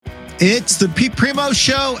It's the Pete Primo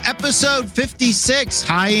Show, episode 56.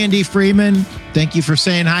 Hi, Andy Freeman. Thank you for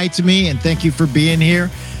saying hi to me, and thank you for being here.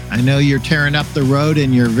 I know you're tearing up the road,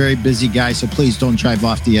 and you're a very busy guy, so please don't drive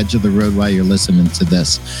off the edge of the road while you're listening to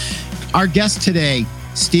this. Our guest today,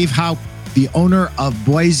 Steve Houk, the owner of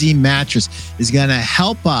Boise Mattress, is going to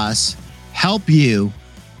help you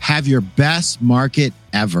have your best market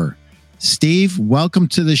ever. Steve, welcome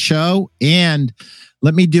to the show, and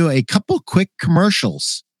let me do a couple quick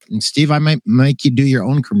commercials. And Steve, I might make you do your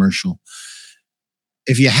own commercial.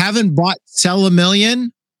 If you haven't bought Sell a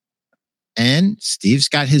Million, and Steve's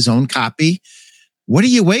got his own copy, what are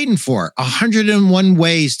you waiting for? 101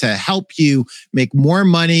 ways to help you make more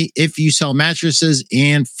money if you sell mattresses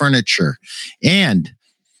and furniture. And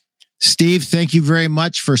Steve, thank you very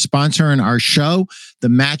much for sponsoring our show, the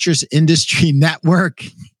Mattress Industry Network.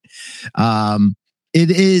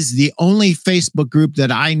 It is the only Facebook group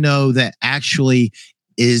that I know that actually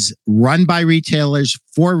is run by retailers,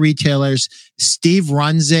 for retailers. Steve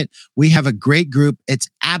runs it. We have a great group. It's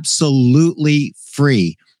absolutely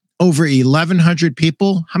free. Over 1,100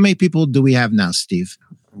 people. How many people do we have now, Steve?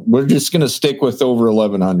 We're just going to stick with over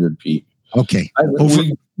 1,100, Pete. Okay.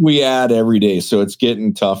 We add every day, so it's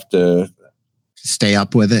getting tough to stay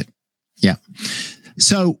up with it. Yeah.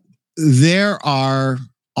 So there are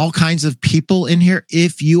all kinds of people in here.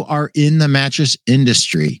 If you are in the mattress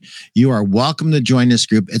industry, you are welcome to join this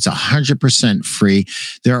group. It's 100% free.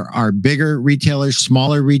 There are bigger retailers,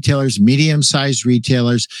 smaller retailers, medium-sized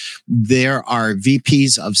retailers. There are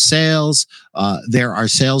VPs of sales. There are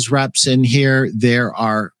sales reps in here. There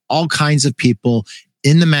are all kinds of people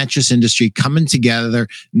in the mattress industry coming together,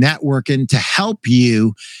 networking to help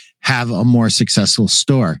you have a more successful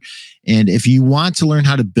store. And if you want to learn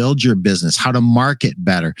how to build your business, how to market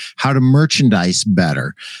better, how to merchandise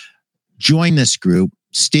better, join this group.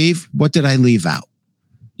 Steve, what did I leave out?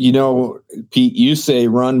 You know, Pete, you say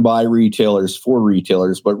run by retailers for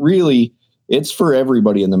retailers, but really it's for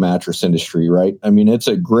everybody in the mattress industry, right? I mean, it's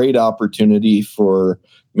a great opportunity for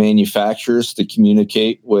manufacturers to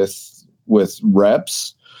communicate with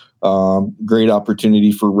reps, great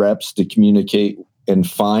opportunity for reps to communicate and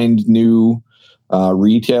find new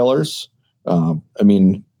retailers. I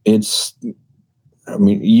mean,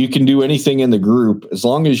 you can do anything in the group as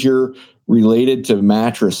long as you're related to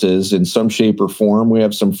mattresses in some shape or form. We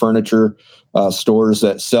have some furniture stores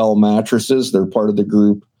that sell mattresses. They're part of the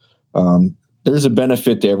group. There's a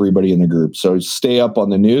benefit to everybody in the group. So stay up on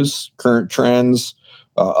the news, current trends,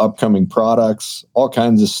 upcoming products, all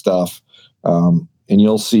kinds of stuff. And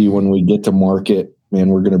you'll see when we get to market, man,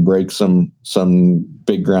 we're going to break some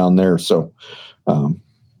big ground there. So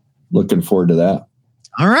looking forward to that.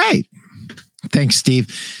 All right. Thanks, Steve.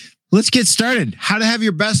 Let's get started. How to have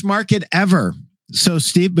your best market ever. So,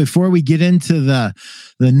 Steve, before we get into the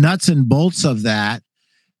nuts and bolts of that,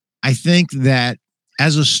 I think that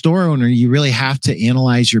as a store owner, you really have to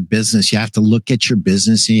analyze your business. You have to look at your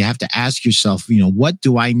business and you have to ask yourself, what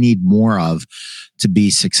do I need more of to be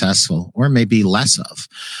successful, or maybe less of?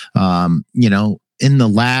 In the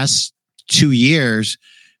last 2 years,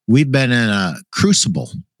 we've been in a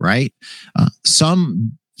crucible, right?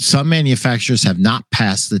 Some manufacturers have not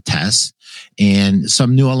passed the test, and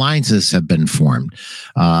some new alliances have been formed.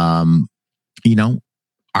 Are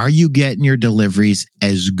you getting your deliveries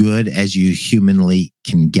as good as you humanly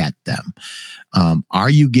can get them?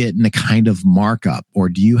 Are you getting the kind of markup, or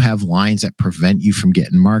do you have lines that prevent you from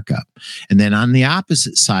getting markup? And then on the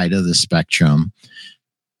opposite side of the spectrum,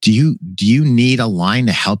 do you need a line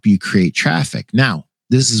to help you create traffic? Now,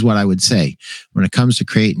 this is what I would say. When it comes to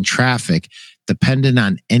creating traffic, dependent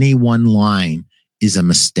on any one line is a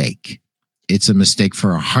mistake. It's a mistake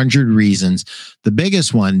for 100 reasons. The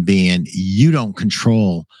biggest one being you don't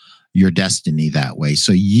control your destiny that way.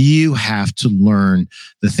 So you have to learn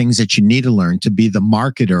the things that you need to learn to be the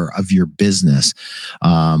marketer of your business.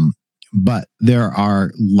 But there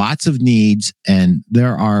are lots of needs and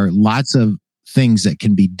there are lots of things that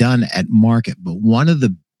can be done at market. But one of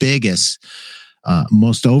the biggest,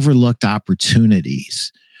 most overlooked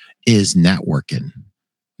opportunities is networking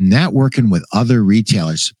with other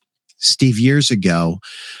retailers. Steve, years ago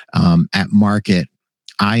at market,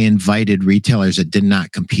 I invited retailers that did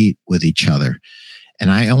not compete with each other. And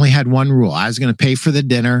I only had one rule. I was going to pay for the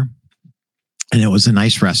dinner, and it was a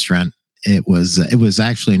nice restaurant. It was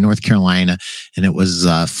actually in North Carolina, and it was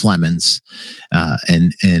Fleming's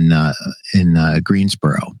in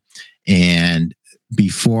Greensboro. And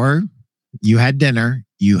before you had dinner,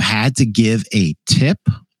 you had to give a tip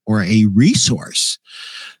or a resource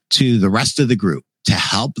to the rest of the group to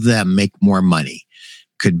help them make more money.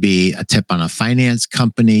 Could be a tip on a finance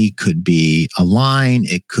company, could be a line,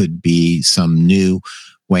 it could be some new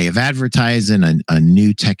way of advertising, a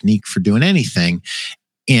new technique for doing anything.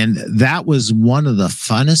 And that was one of the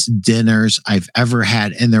funnest dinners I've ever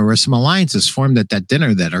had. And there were some alliances formed at that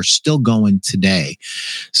dinner that are still going today.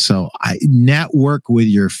 So I network with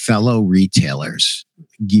your fellow retailers.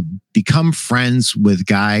 You become friends with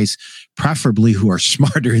guys, preferably who are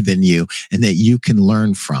smarter than you and that you can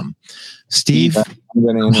learn from. Steve,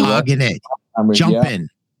 I'm hogging it. Jump in.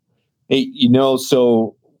 Hey,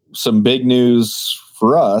 so some big news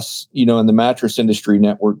for us, in the Mattress Industry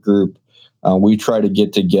Network group. We try to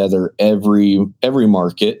get together every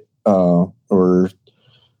market or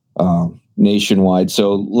nationwide.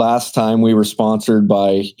 So last time we were sponsored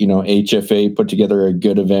by HFA, put together a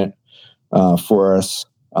good event for us.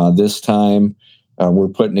 This time we're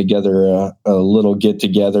putting together a little get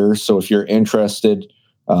together. So if you're interested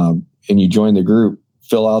and you join the group,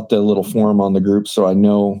 fill out the little form on the group so I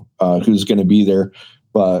know who's going to be there.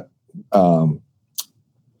 But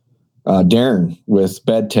Darren with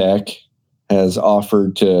Bed Tech has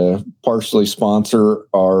offered to partially sponsor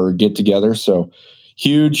our get together. So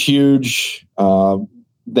huge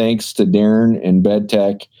thanks to Darren and Bed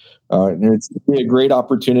Tech. And it's a great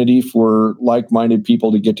opportunity for like-minded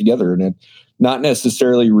people to get together, and not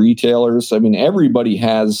necessarily retailers. I mean, everybody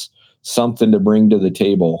has something to bring to the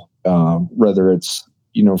table, whether it's,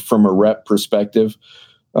 from a rep perspective.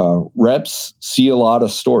 Reps see a lot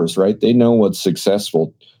of stores, right? They know what's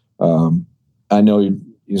successful. I know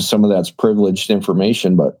some of that's privileged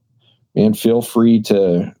information, but man, feel free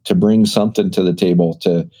to bring something to the table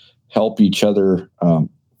to help each other. And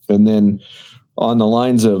then on the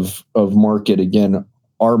lines of market, again,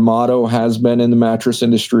 our motto has been in the Mattress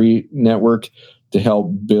Industry Network to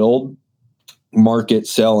help build, market,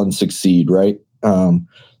 sell, and succeed, right?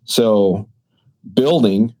 So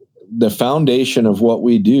building, the foundation of what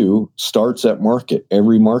we do starts at market,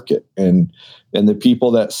 every market. And the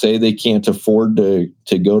people that say they can't afford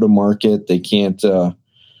to go to market, they can't,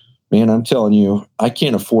 man, I'm telling you, I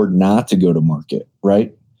can't afford not to go to market,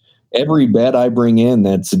 right? Every bed I bring in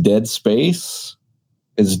that's dead space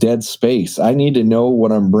is dead space. I need to know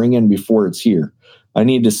what I'm bringing before it's here. I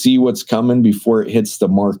need to see what's coming before it hits the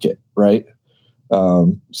market, right?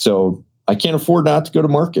 So I can't afford not to go to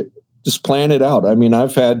market. Just plan it out. I mean,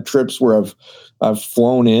 I've had trips where I've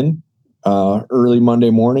flown in early Monday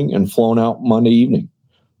morning and flown out Monday evening.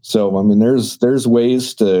 So, I mean, there's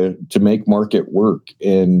ways to make market work.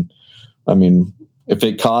 And I mean, if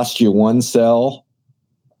it costs you one sell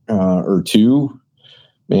or two,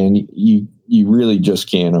 man, you really just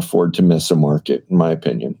can't afford to miss a market, in my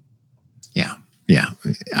opinion. Yeah.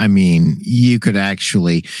 I mean, you could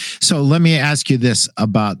actually. So let me ask you this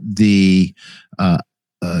about the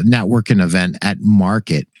networking event at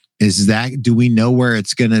market. Do we know where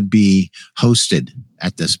it's going to be hosted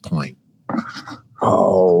at this point?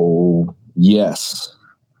 Oh, yes.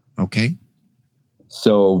 Okay.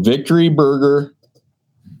 So Victory Burger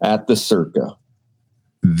at the Circa.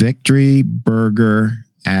 Victory Burger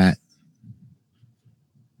at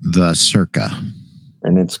the Circa.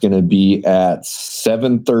 And it's going to be at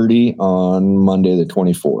 7:30 on Monday, the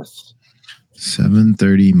 24th.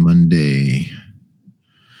 7:30 Monday.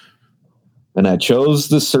 And I chose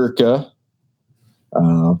the Circa.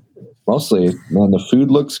 Mostly, man, the food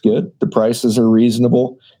looks good. The prices are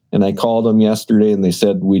reasonable. And I called them yesterday and they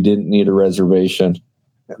said we didn't need a reservation.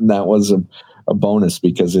 And that was a bonus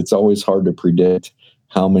because it's always hard to predict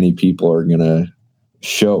how many people are going to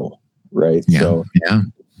show, right? Yeah. So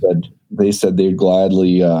they said they'd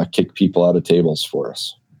gladly kick people out of tables for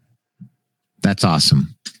us. That's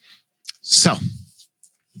awesome. So,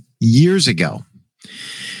 years ago,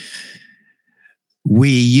 we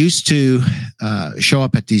used to show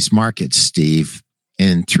up at these markets, Steve,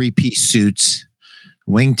 in three-piece suits,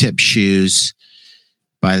 wingtip shoes.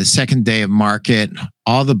 By the second day of market,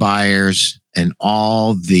 all the buyers and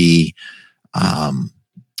all the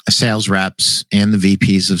sales reps and the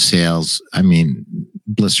VPs of sales, I mean,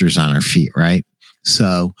 blisters on our feet, right?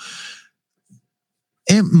 So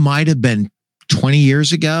it might have been 20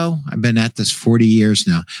 years ago. I've been at this 40 years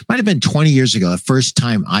now. Might have been 20 years ago, the first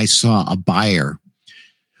time I saw a buyer.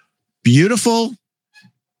 Beautiful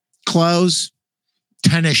clothes,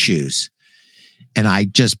 tennis shoes. And I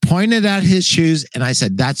just pointed at his shoes and I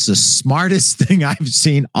said, that's the smartest thing I've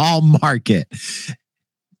seen all market.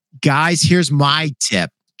 Guys, here's my tip.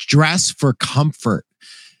 Dress for comfort.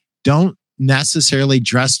 Don't necessarily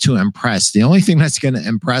dress to impress. The only thing that's going to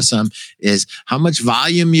impress them is how much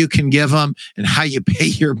volume you can give them and how you pay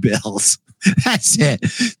your bills. That's it.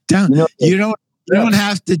 You don't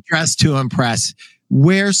have to dress to impress.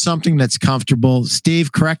 wear something that's comfortable.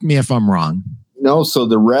 Steve, correct me if I'm wrong. No, so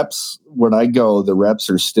the reps, when I go, the reps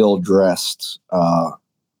are still dressed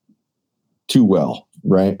too well,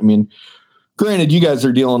 right? I mean, granted, you guys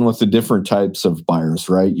are dealing with the different types of buyers,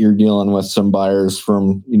 right? You're dealing with some buyers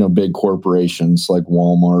from, big corporations like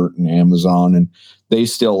Walmart and Amazon, and they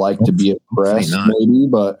still like to be impressed, maybe.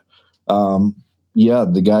 But yeah,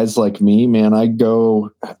 the guys like me, man, I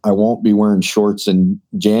won't be wearing shorts in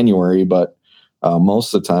January, but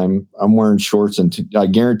most of the time I'm wearing shorts, and I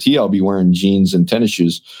guarantee I'll be wearing jeans and tennis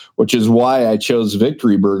shoes, which is why I chose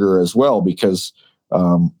Victory Burger as well, because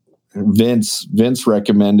Vince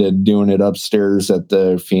recommended doing it upstairs at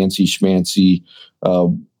the fancy schmancy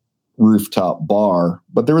rooftop bar,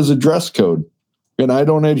 but there was a dress code, and I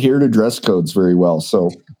don't adhere to dress codes very well. So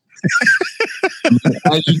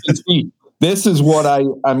as you can see, this is what I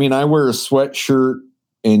wear a sweatshirt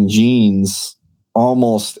and jeans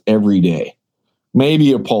almost every day,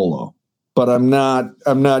 maybe a polo, but I'm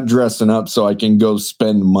not dressing up so I can go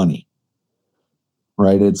spend money.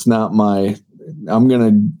 Right? It's not I'm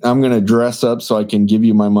gonna dress up so I can give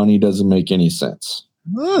you my money. Doesn't make any sense.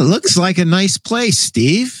 Oh, it looks like a nice place,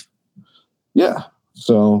 Steve. Yeah.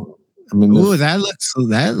 So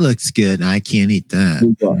that looks good. I can't eat that.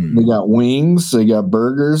 They got wings, they got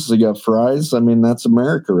burgers, they got fries. I mean, that's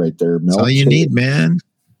America right there. That's all you need, man.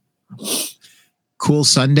 Cool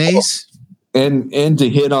Sundays. And to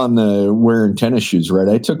hit on the wearing tennis shoes, right?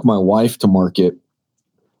 I took my wife to market.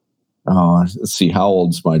 Let's see, how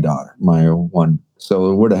old's my daughter? My one.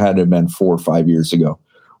 So it would have had to have been 4 or 5 years ago.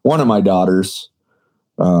 One of my daughters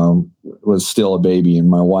was still a baby, and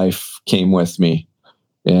my wife came with me,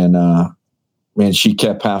 and man, she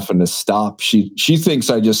kept having to stop. She thinks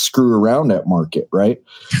I just screw around at market, right?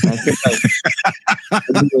 I think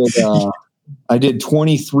I did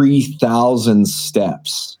 23,000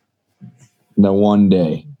 steps in the one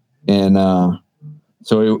day, and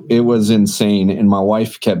so it was insane. And my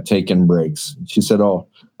wife kept taking breaks. She said, "Oh,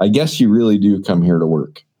 I guess you really do come here to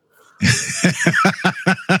work."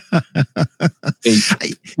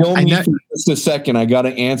 Hey, tell me for just a second. I got to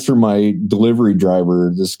answer my delivery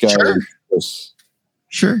driver. This guy.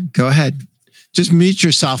 Sure. Go ahead. Just mute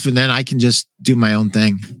yourself, and then I can just do my own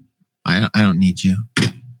thing. I don't need you.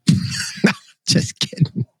 No, just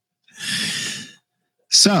kidding.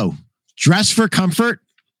 So, dress for comfort.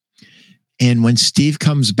 And when Steve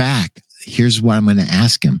comes back, here's what I'm going to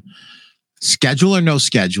ask him. Schedule or no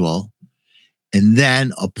schedule, and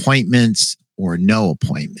then appointments or no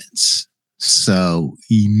appointments. So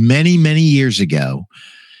many, many years ago,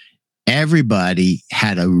 everybody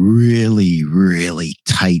had a really, really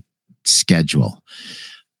tight schedule.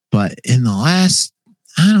 But in the last,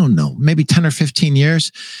 I don't know, maybe 10 or 15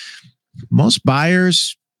 years, most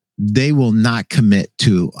buyers, they will not commit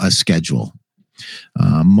to a schedule.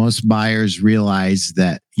 Most buyers realize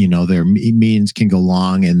that, their meetings can go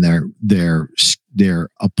long, and their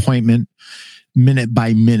appointment minute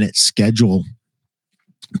by minute schedule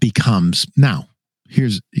becomes. Now,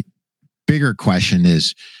 here's a bigger question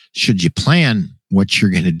is, should you plan what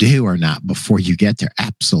you're going to do or not before you get there?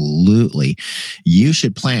 Absolutely. You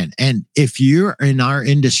should plan. And if you're in our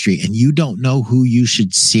industry and you don't know who you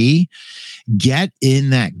should see, get in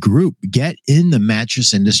that group, get in the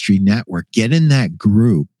Mattress Industry Network, get in that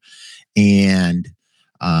group and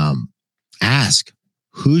ask,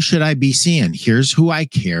 who should I be seeing? Here's who I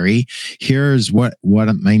carry. Here's what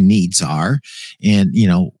my needs are. And,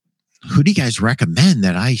 who do you guys recommend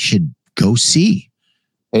that I should go see?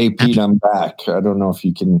 Hey, Pete, I'm back. I don't know if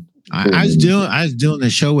you can. I was doing the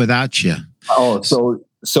show without you. Oh, so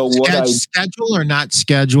what schedule or not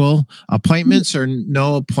schedule, appointments or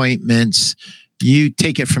no appointments, you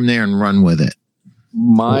take it from there and run with it.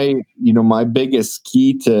 My biggest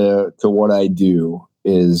key to what I do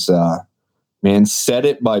is, set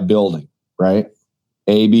it by building, right?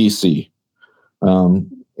 ABC.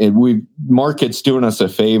 Market's doing us a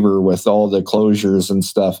favor with all the closures and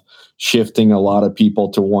stuff, shifting a lot of people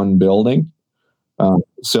to one building.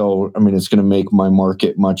 So it's going to make my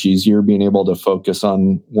market much easier, being able to focus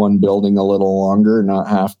on one building a little longer, not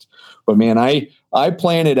have to. But man, I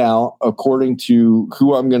plan it out according to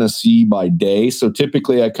who I'm going to see by day. So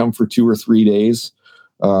typically I come for 2 or 3 days.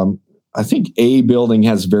 I think a building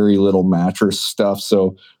has very little mattress stuff.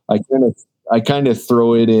 So I kind of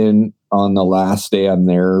throw it in on the last day I'm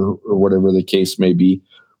there, or whatever the case may be.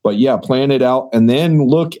 But yeah, plan it out and then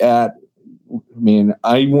look at,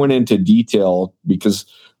 I went into detail because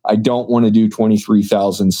I don't want to do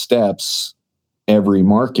 23,000 steps every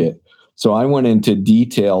market. So I went into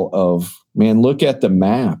detail of, look at the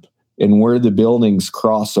map and where the buildings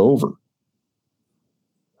cross over.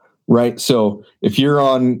 right? So if you're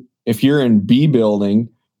in B building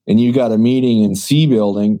and you got a meeting in C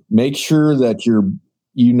building, make sure that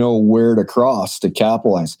you know where to cross to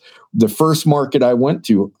capitalize. The first market I went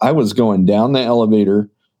to, I was going down the elevator,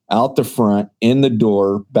 out the front, in the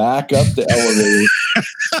door, back up the elevator.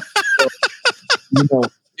 So,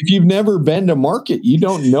 if you've never been to market, you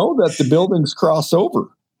don't know that the buildings cross over.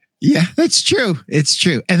 Yeah, that's true. It's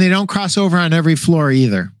true. And they don't cross over on every floor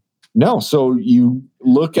either. No. So you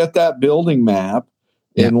look at that building map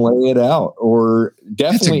and lay it out, or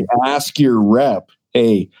definitely ask your rep,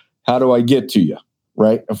 hey, how do I get to you?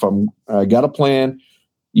 Right. If I got a plan,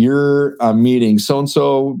 you're meeting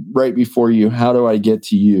so-and-so right before you, how do I get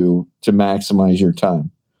to you to maximize your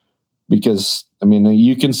time? Because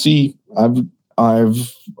you can see at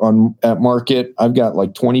market, I've got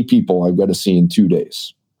like 20 people I've got to see in 2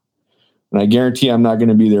 days. And I guarantee I'm not going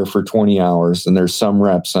to be there for 20 hours. And there's some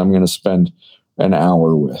reps I'm going to spend an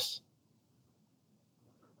hour with.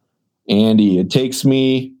 Andy, it takes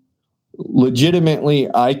me legitimately,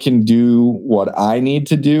 I can do what I need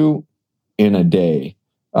to do in a day.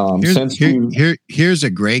 Here's a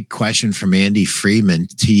great question from Andy Freeman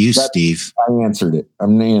to you, Steve. I answered it.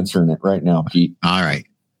 I'm answering it right now, Pete. All right.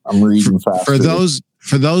 I'm reading fast.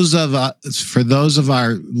 For those of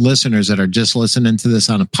our listeners that are just listening to this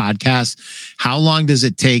on a podcast, how long does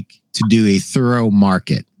it take to do a thorough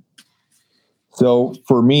market? So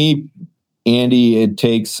for me, Andy, it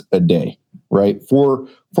takes a day, right? For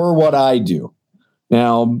what I do.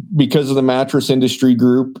 Now, because of the mattress industry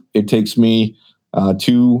group, it takes me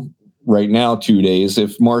 2 days.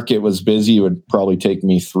 If market was busy, it would probably take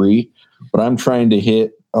me 3. But I'm trying to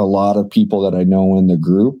hit a lot of people that I know in the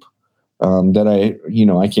group that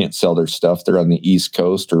I can't sell their stuff. They're on the East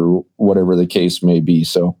Coast or whatever the case may be.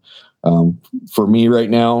 So for me right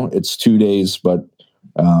now, it's 2 days. But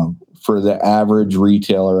for the average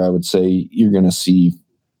retailer, I would say you're going to see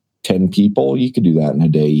 10 people. You could do that in a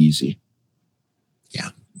day easy. Yeah.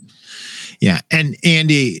 Yeah. And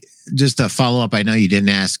Andy, just to follow up, I know you didn't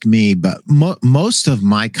ask me, but most of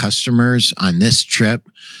my customers on this trip,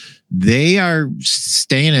 they are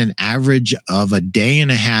staying an average of a day and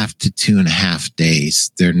a half to 2.5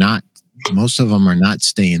 days. Most of them are not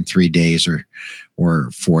staying 3 days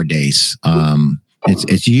or 4 days.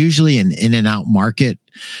 It's usually an in and out market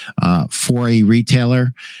for a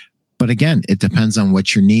retailer. But again, it depends on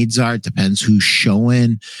what your needs are. It depends who's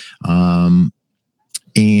showing. And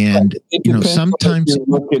sometimes you're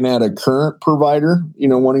looking at a current provider,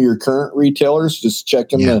 one of your current retailers, just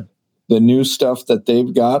checking the new stuff that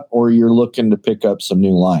they've got, or you're looking to pick up some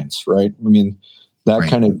new lines, right? That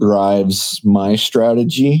kind of drives my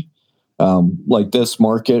strategy. Like this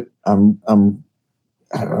market, I'm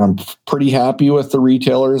pretty happy with the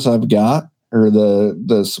retailers I've got, or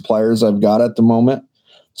the suppliers I've got at the moment.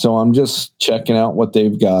 So I'm just checking out what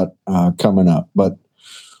they've got coming up. But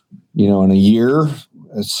in a year,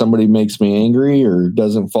 if somebody makes me angry or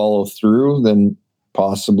doesn't follow through, then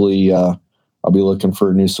possibly I'll be looking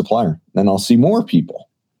for a new supplier. Then I'll see more people.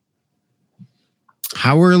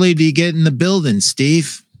 How early do you get in the building,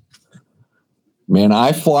 Steve? Man,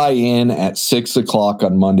 I fly in at 6:00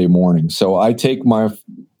 on Monday morning. So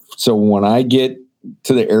when I get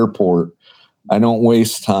to the airport, I don't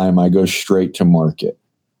waste time. I go straight to market.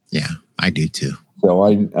 Yeah, I do too. So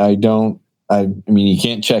you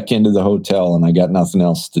can't check into the hotel and I got nothing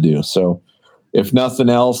else to do. So if nothing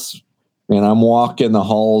else, man, I'm walking the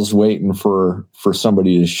halls waiting for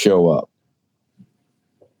somebody to show up.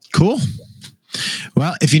 Cool.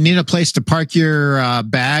 Well, if you need a place to park your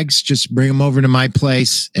bags, just bring them over to my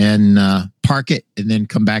place and park it, and then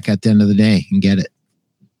come back at the end of the day and get it.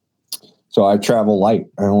 So I travel light.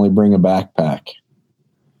 I only bring a backpack.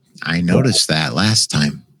 I noticed that last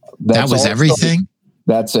time. That was everything?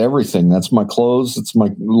 That's everything. That's my clothes. That's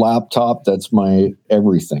my laptop. That's my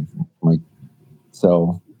everything.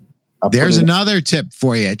 There's another tip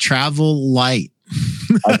for you. Travel light.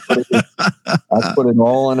 I put it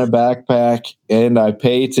all in a backpack, and I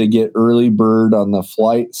pay to get early bird on the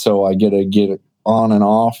flight, so I get to get it on and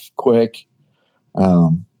off quick.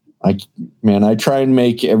 I try and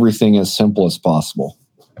make everything as simple as possible.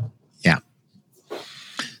 Yeah.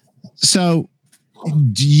 So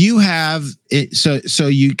do you have it? So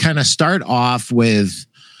you kind of start off with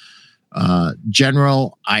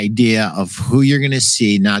general idea of who you're going to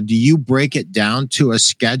see. Now, do you break it down to a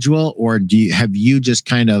schedule, or have you just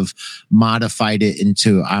kind of modified it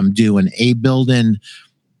into, I'm doing A building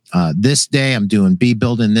this day, I'm doing B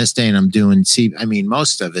building this day, and I'm doing C?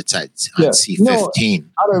 Most of it's at C15.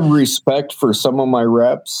 Out of respect for some of my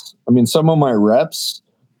reps, some of my reps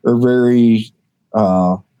are very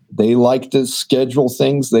they like to schedule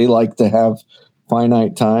things. They like to have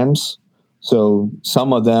finite times. So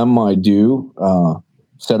some of them I do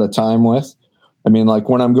set a time with. I mean, like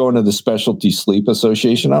when I'm going to the Specialty Sleep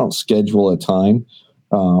Association, I don't schedule a time.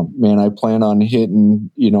 Man, I plan on hitting,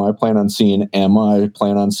 I plan on seeing Emma. I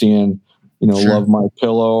plan on seeing, Sure. Love My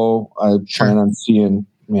Pillow. I plan on seeing,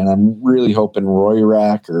 man, I'm really hoping Roy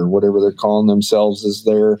Rack or whatever they're calling themselves is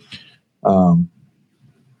there.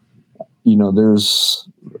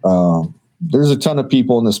 There's a ton of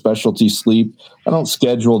people in the specialty sleep. I don't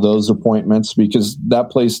schedule those appointments because that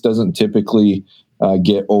place doesn't typically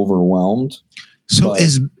get overwhelmed. So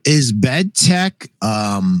is bed tech,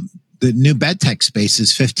 the new bed tech space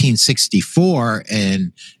is 1564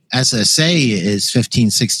 and SSA is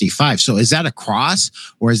 1565. So is that across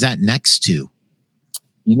or is that next to?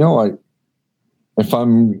 If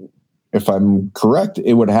I'm correct,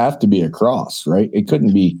 it would have to be across, right? It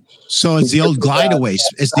couldn't be. So it's the old Glideaway.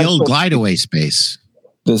 It's the old Glideaway space.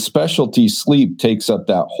 The specialty sleep takes up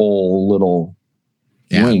that whole little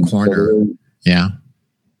wing corner. Yeah.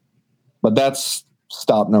 But that's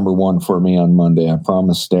stop number one for me on Monday. I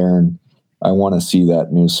promised Darren I want to see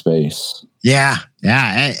that new space. Yeah,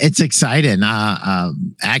 it's exciting.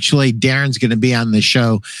 Actually, Darren's going to be on the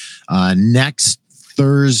show next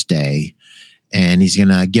Thursday, and he's going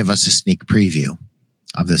to give us a sneak preview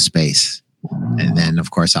of the space. And then, of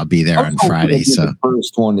course, I'll be there on Friday. So the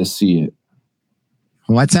first one to see it.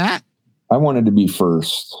 What's that? I wanted to be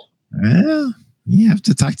first. Well, you have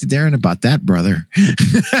to talk to Darren about that, brother.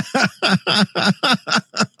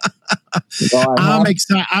 I'm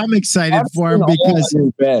excited for him because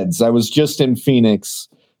new beds. I was just in Phoenix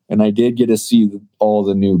and I did get to see all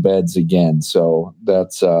the new beds again. So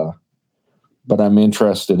that's, but I'm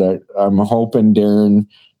interested. I'm hoping Darren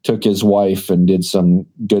took his wife and did some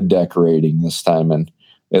good decorating this time. And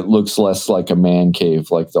it looks less like a man cave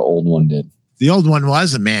like the old one did. The old one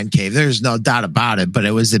was a man cave. There's no doubt about it, but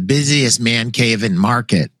it was the busiest man cave in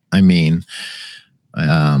Market. I mean,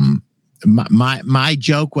 my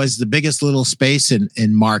joke was the biggest little space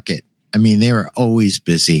in Market. I mean, they were always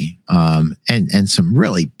busy, and some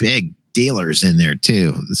really big dealers in there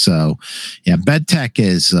too. So, yeah, bed tech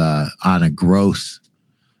is on a growth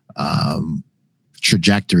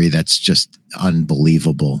trajectory that's just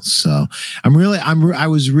unbelievable. So I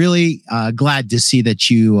was really glad to see that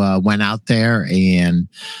you went out there and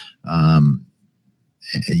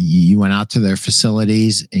you went out to their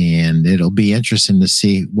facilities, and it'll be interesting to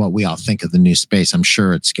see what we all think of the new space. I'm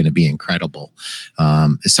sure it's going to be incredible.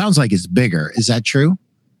 It sounds like it's bigger. Is that true?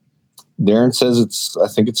 Darren says I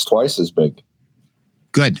think it's twice as big.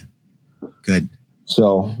 Good.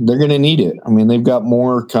 So they're going to need it. I mean, they've got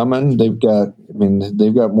more coming. They've got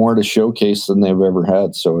more to showcase than they've ever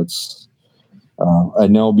had. So it's, I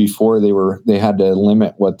know before they had to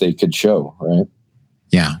limit what they could show, right?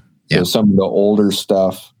 Yeah. So some of the older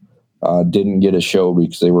stuff didn't get a show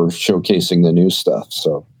because they were showcasing the new stuff.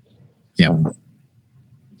 So, yeah.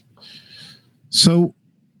 So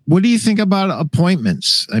what do you think about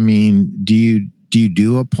appointments? I mean, do you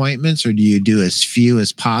do appointments or do you do as few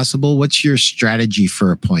as possible? What's your strategy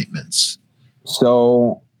for appointments?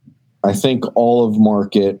 So I think all of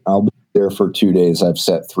Market, I'll be there for 2 days. I've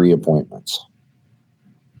set 3 appointments.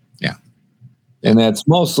 Yeah. And that's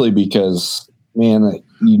mostly because, man,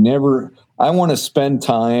 I want to spend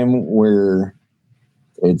time where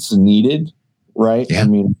it's needed. Right. Yeah. I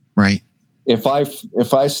mean, right. If I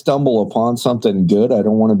stumble upon something good, I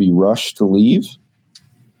don't want to be rushed to leave.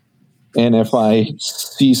 And if I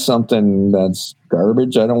see something that's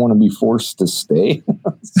garbage, I don't want to be forced to stay.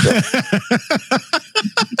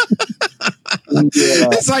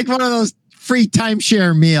 It's like one of those free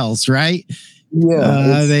timeshare meals, right?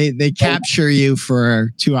 Yeah. They capture you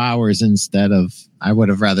for 2 hours instead of, I would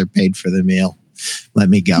have rather paid for the meal. Let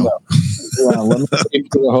me go. Let me pay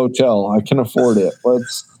for the hotel. I can afford it.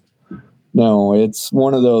 No, it's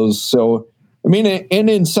one of those. So, I mean, and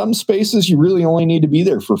in some spaces, you really only need to be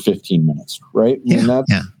there for 15 minutes, right?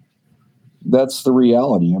 That's the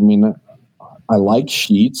reality. I mean, I like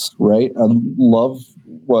sheets, right? I love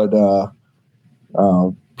what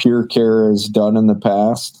Pure Care has done in the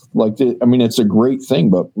past. It's a great thing,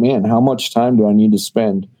 but man, how much time do I need to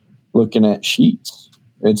spend looking at sheets?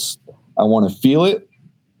 I want to feel it,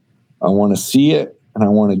 I want to see it, and I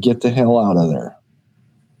want to get the hell out of there.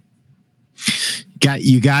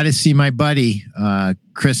 You got to see my buddy,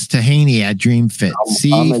 Chris Tahaney at DreamFit.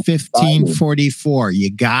 C1544.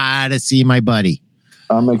 You got to see my buddy.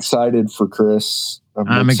 I'm excited for Chris.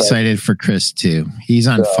 I'm excited for Chris too. He's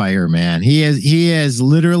on fire, man. He is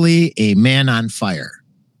literally a man on fire.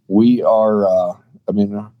 We are,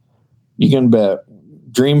 you can bet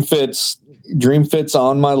Dream Fit's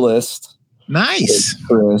on my list. Nice,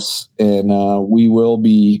 Chris, and we will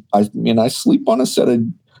be. I sleep on a set of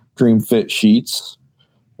Dream Fit sheets,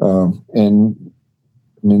 and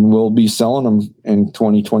we'll be selling them in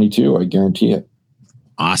 2022. I guarantee it.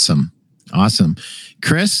 Awesome.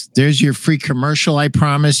 Chris, there's your free commercial I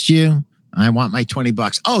promised you. I want my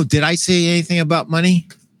 $20. Oh, did I say anything about money?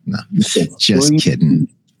 No, just kidding.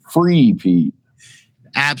 Free, Pete.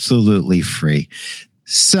 Absolutely free.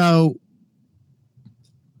 So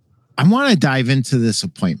I want to dive into this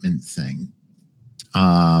appointment thing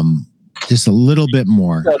just a little bit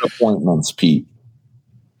more. Appointments, Pete.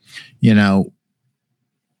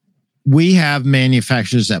 We have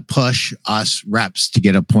manufacturers that push us reps to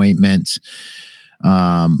get appointments.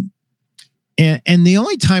 And the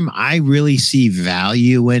only time I really see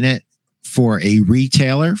value in it for a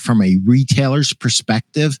retailer, from a retailer's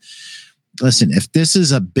perspective, listen, if this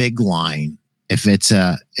is a big line, if it's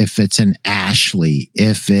an Ashley,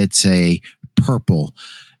 if it's a Purple,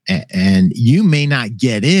 and you may not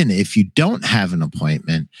get in if you don't have an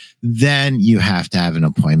appointment, then you have to have an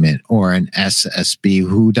appointment, or an SSB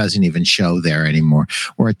who doesn't even show there anymore,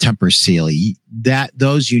 or a Temper Sealy.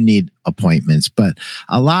 Those you need appointments. But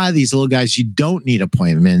a lot of these little guys, you don't need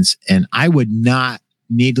appointments, and I would not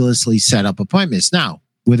needlessly set up appointments. Now,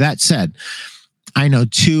 with that said, I know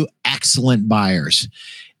two excellent buyers,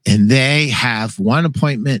 and they have one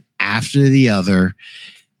appointment after the other.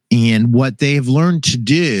 And what they've learned to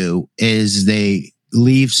do is they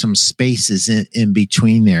leave some spaces in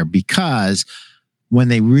between there, because when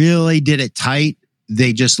they really did it tight,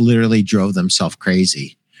 they just literally drove themselves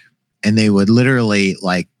crazy, and they would literally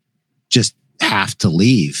just have to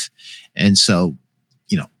leave. And so,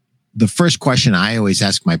 the first question I always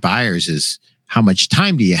ask my buyers is, how much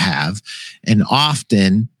time do you have? And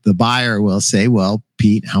often the buyer will say, well,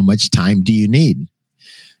 Pete, how much time do you need?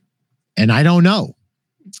 And I don't know.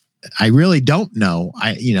 I really don't know.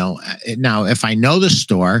 Now if I know the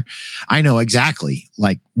store, I know exactly.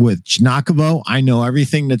 Like with Chnakavo, I know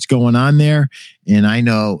everything that's going on there, and I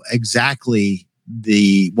know exactly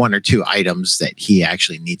the one or two items that he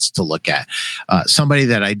actually needs to look at. Somebody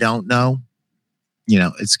that I don't know,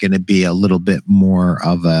 it's going to be a little bit more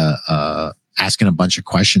of asking a bunch of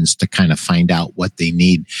questions to kind of find out what they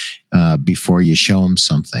need before you show them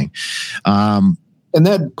something. And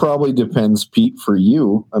that probably depends, Pete, for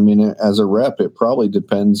you. I mean, as a rep, it probably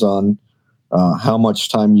depends on how much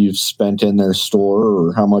time you've spent in their store,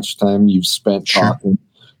 or how much time you've spent talking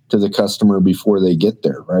to the customer before they get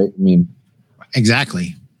there, right? I mean,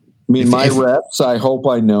 exactly. My reps, I hope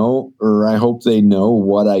I know, or I hope they know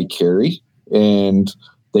what I carry, and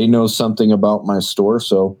they know something about my store.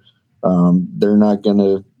 So they're not going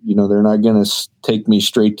to take me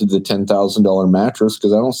straight to the $10,000 mattress,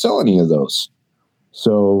 because I don't sell any of those.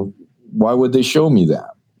 So why would they show me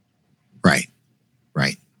that? Right.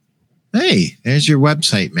 Hey, there's your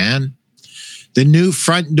website, man. The new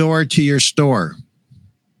front door to your store.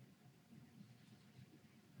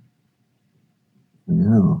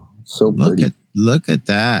 Yeah, so pretty. Look at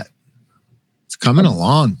that. It's coming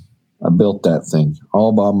along. I built that thing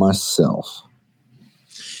all by myself.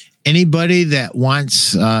 Anybody that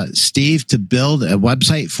wants Steve to build a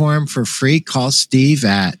website for him for free, call Steve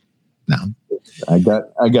at no. I got.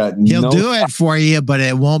 He'll do it for you, but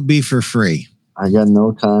it won't be for free. I got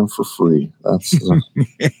no time for free. That's.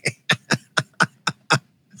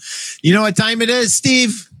 You know what time it is,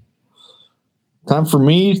 Steve? Time for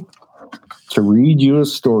me to read you a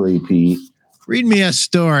story, Pete. Read me a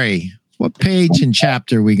story. What page and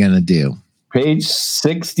chapter are we going to do? Page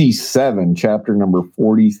 67, chapter number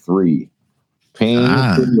 43.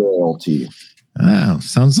 Pain for loyalty. Oh,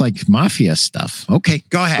 sounds like mafia stuff. Okay,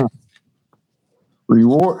 go ahead.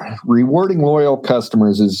 Rewarding loyal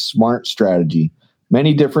customers is a smart strategy.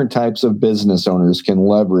 Many different types of business owners can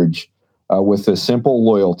leverage with a simple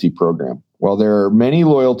loyalty program. While there are many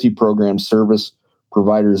loyalty program service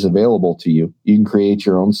providers available to you, you can create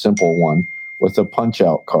your own simple one with a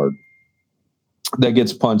punch-out card that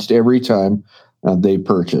gets punched every time they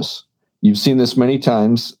purchase. You've seen this many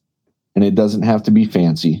times, and it doesn't have to be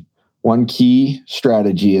fancy. One key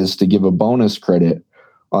strategy is to give a bonus credit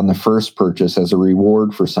on the first purchase as a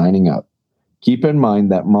reward for signing up. Keep in mind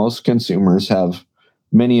that most consumers have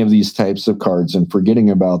many of these types of cards, and forgetting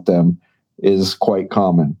about them is quite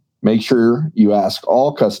common. Make sure you ask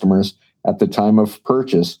all customers at the time of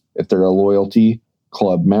purchase if they're a loyalty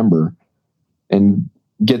club member, and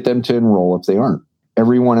get them to enroll if they aren't.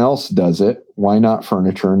 Everyone else does it. Why not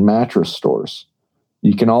furniture and mattress stores?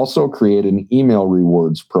 You can also create an email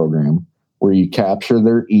rewards program where you capture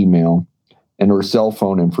their email and or cell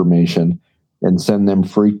phone information and send them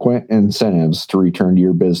frequent incentives to return to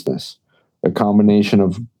your business. A combination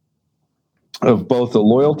of both a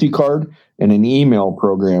loyalty card and an email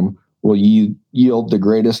program will yield the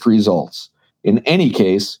greatest results. In any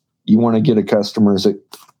case, you want to get a customer's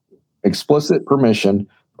explicit permission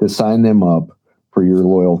to sign them up for your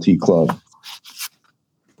loyalty club.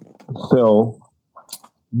 So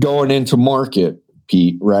going into market,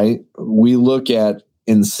 Pete, right? We look at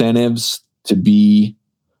incentives to be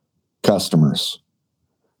customers.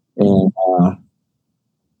 And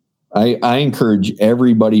I encourage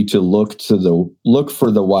everybody to look for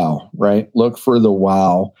the wow, right? Look for the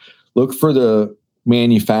wow. Look for the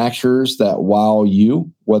manufacturers that wow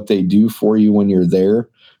you, what they do for you when you're there,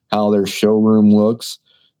 how their showroom looks,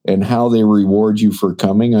 and how they reward you for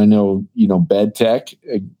coming. I know, bed tech.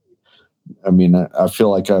 I mean, I feel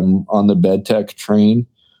like I'm on the bed tech train.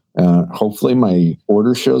 Hopefully my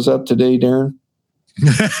order shows up today, Darren.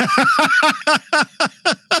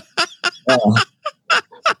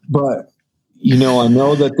 But, I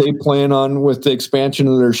know that they plan on, with the expansion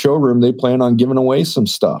of their showroom, they plan on giving away some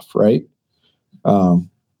stuff, right?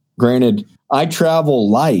 Granted, I travel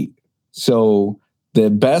light, so the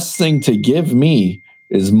best thing to give me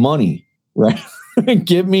is money, right?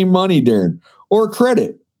 Give me money, Darren, or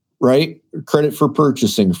credit, right? Credit for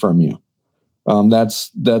purchasing from you.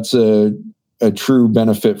 That's a true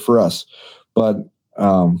benefit for us. But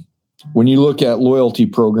when you look at loyalty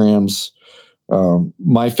programs,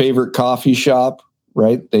 my favorite coffee shop,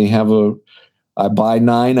 right? They have I buy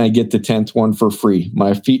 9, I get the 10th one for free.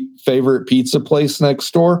 My favorite pizza place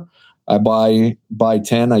next door, I buy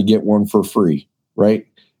 10, I get one for free, right?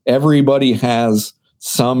 Everybody has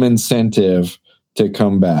some incentive to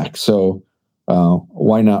come back. So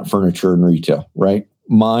why not furniture and retail, right?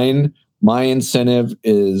 My incentive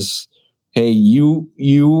is, hey, you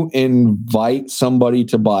invite somebody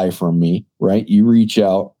to buy from me, right? You reach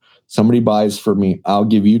out, somebody buys for me, I'll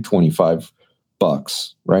give you $25,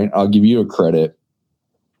 right? I'll give you a credit,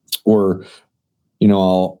 or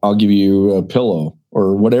I'll give you a pillow,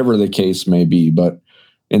 or whatever the case may be. But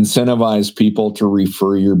incentivize people to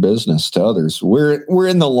refer your business to others. We're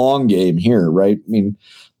in the long game here, right? I mean,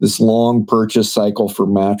 this long purchase cycle for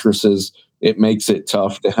mattresses, it makes it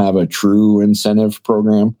tough to have a true incentive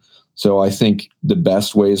program. So I think the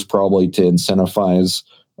best way is probably to incentivize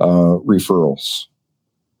referrals.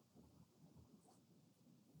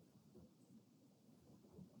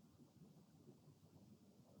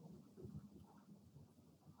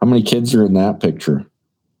 How many kids are in that picture?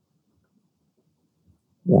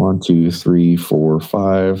 1, 2, 3, 4,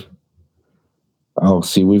 5. Oh,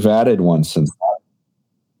 see, we've added one since that.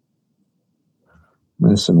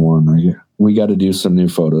 Missing one. We got to do some new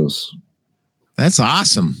photos. That's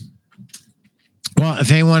awesome. Well,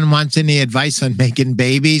 if anyone wants any advice on making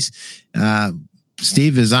babies,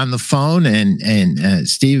 Steve is on the phone, and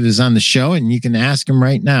Steve is on the show, and you can ask him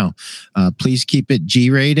right now. Please keep it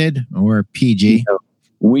G-rated or PG.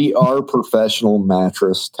 We are professional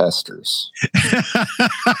mattress testers.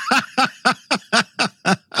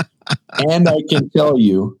 And I can tell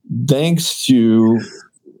you, thanks to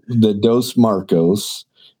the Dos Marcos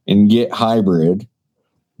and Get Hybrid,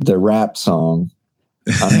 the rap song,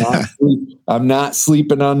 I'm not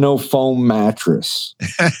sleeping on no foam mattress.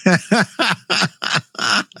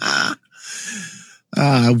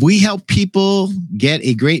 We help people get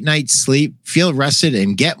a great night's sleep, feel rested,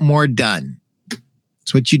 and get more done.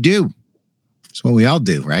 It's what you do. It's what we all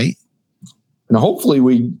do, right? And hopefully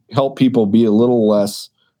we help people be a little less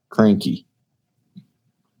cranky.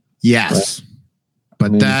 Yes.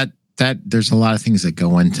 Right? But that there's a lot of things that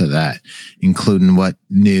go into that, including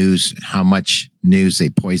how much news they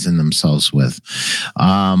poison themselves with.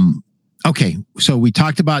 Okay. So we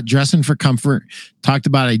talked about dressing for comfort, talked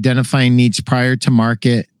about identifying needs prior to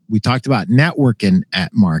market. We talked about networking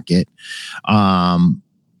at market.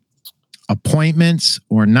 Appointments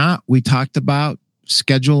or not, we talked about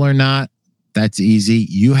schedule or not. That's easy.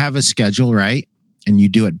 You have a schedule, right? And you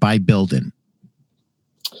do it by building.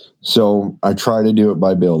 So I try to do it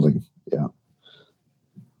by building. Yeah.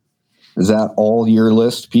 Is that all your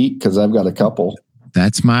list, Pete? Because I've got a couple.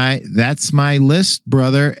 That's my list,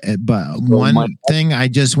 brother. But one thing I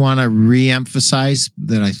just want to reemphasize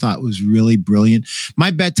that I thought was really brilliant.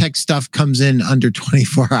 My bed tech stuff comes in under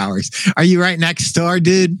 24 hours. Are you right next door,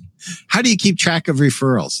 dude? How do you keep track of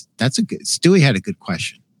referrals? Stewie had a good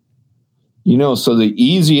question. So the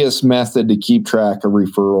easiest method to keep track of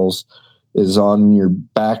referrals is on your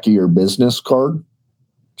back of your business card.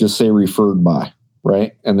 Just say referred by,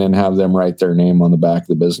 right? And then have them write their name on the back of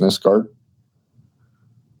the business card.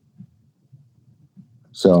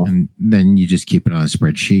 So and then you just keep it on a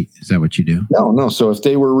spreadsheet. Is that what you do? No. So if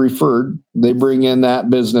they were referred, they bring in that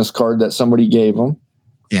business card that somebody gave them.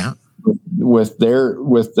 Yeah. With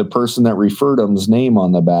the person that referred them's name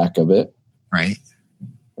on the back of it. Right.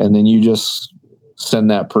 And then you just send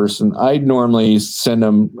that person. I normally send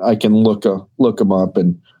them. I can look them up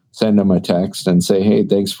and send them a text and say, "Hey,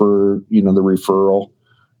 thanks for the referral.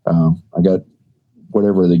 I got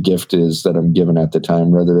whatever the gift is that I'm giving at the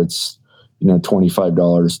time, whether it's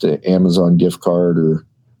 $25 to Amazon gift card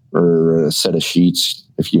or a set of sheets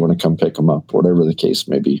if you want to come pick them up, whatever the case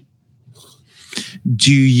may be."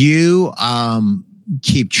 Do you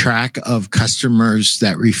keep track of customers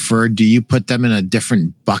that referred? Do you put them in a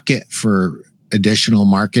different bucket for additional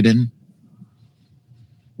marketing?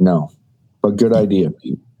 No, but good idea,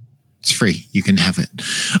 Pete. It's free. You can have it.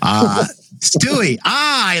 Stewie.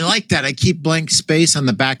 I like that. I keep blank space on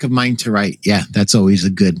the back of mine to write. Yeah, that's always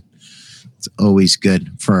it's always good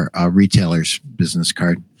for a retailer's business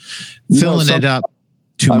card. Filling it up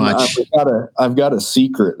too much. I've got a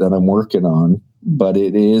secret that I'm working on, but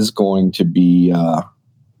it is going to be,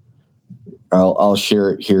 I'll share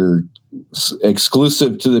it here,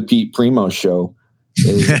 exclusive to the Pete Primo show.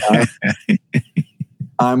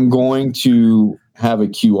 I'm going to have a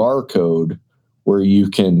QR code where you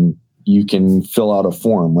can fill out a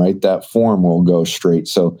form, right? That form will go straight.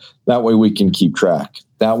 So that way we can keep track.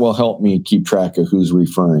 That will help me keep track of who's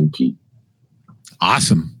referring, Pete.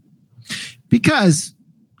 Awesome. Because,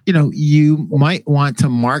 you might want to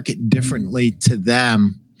market differently to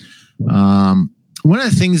them. One of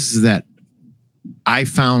the things that I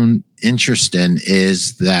found interesting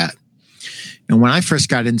is that when I first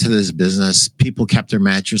got into this business, people kept their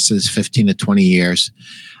mattresses 15 to 20 years.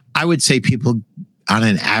 I would say people on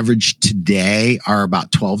an average today are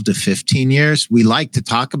about 12 to 15 years. We like to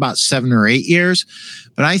talk about 7 or 8 years,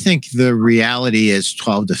 but I think the reality is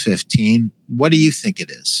 12 to 15. What do you think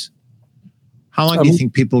it is? How long do you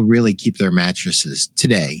think people really keep their mattresses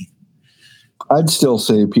today? I'd still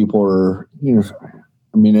say people are,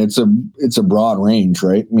 it's a broad range,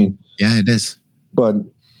 right? Yeah, it is. But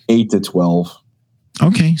 8 to 12.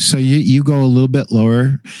 Okay, so you go a little bit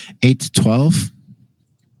lower, 8 to 12.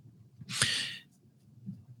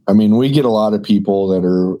 We get a lot of people that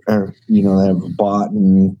are have bought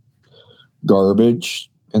garbage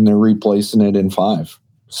and they're replacing it in 5,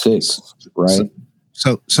 6, right?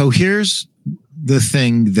 So here's the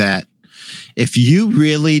thing that if you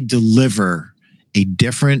really deliver a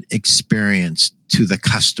different experience to the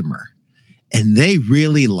customer and they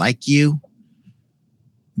really like you,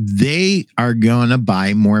 they are going to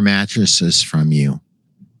buy more mattresses from you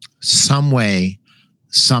some way,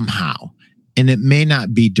 somehow. And it may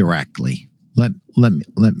not be directly. Let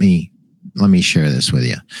me share this with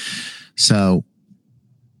you. So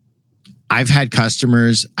I've had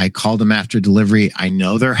customers, I call them after delivery. I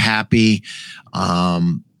know they're happy.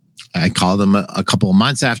 I call them a couple of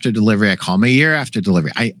months after delivery. I call them a year after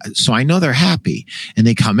delivery. So I know they're happy and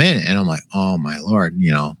they come in and I'm like, oh my Lord,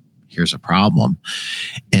 here's a problem.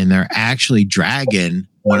 And they're actually dragging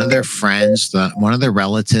one of their friends, one of their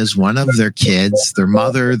relatives, one of their kids, their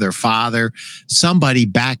mother, their father, somebody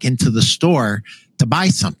back into the store to buy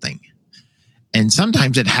something. And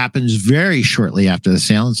sometimes it happens very shortly after the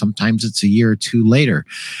sale, and sometimes it's a year or two later.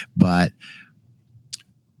 But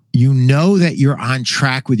you know that you're on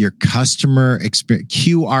track with your customer experience.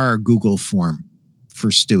 QR or Google form for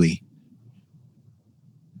Stewie?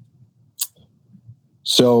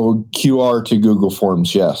 So QR to Google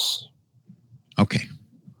Forms, yes. Okay.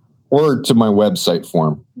 Or to my website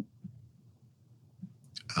form.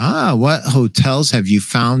 What hotels have you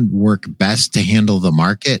found work best to handle the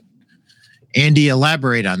market? Andy,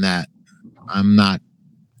 elaborate on that.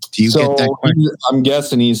 Do you get that question? I'm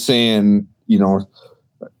guessing he's saying,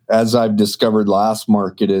 as I've discovered last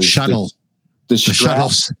market is shuttles. The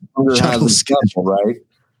shuttles has a schedule, right?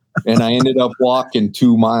 And I ended up walking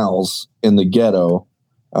 2 miles in the ghetto.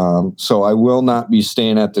 So I will not be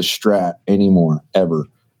staying at the Strat anymore, ever.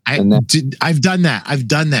 I've done that. I've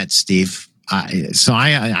done that, Steve. I've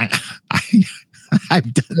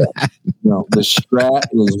done that. No, the Strat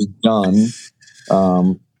is done.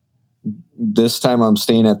 This time I'm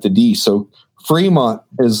staying at the D. So Fremont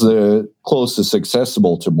is the closest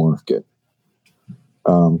accessible to market.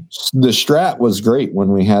 The Strat was great when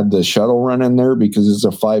we had the shuttle run in there because it's a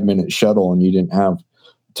 5-minute shuttle and you didn't have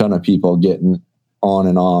a ton of people getting on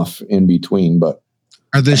and off in between. But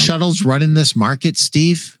are the shuttles running this market,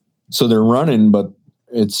 Steve? So they're running, but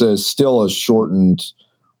it's still a shortened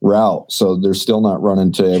route. So they're still not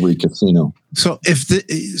running to every casino. So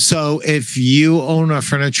if you own a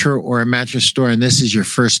furniture or a mattress store and this is your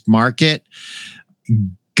first market,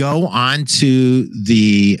 go onto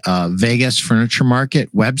the Vegas Furniture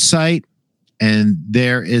Market website, and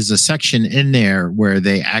there is a section in there where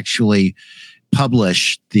they actually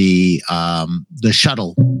publish the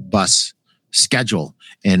shuttle bus schedule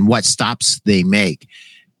and what stops they make,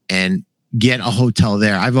 and get a hotel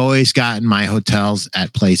there. I've always gotten my hotels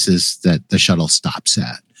at places that the shuttle stops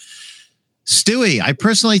at. Stewie, I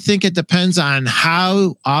personally think it depends on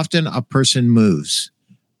how often a person moves.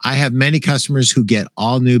 I have many customers who get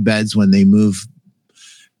all new beds when they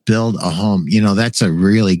build a home. That's a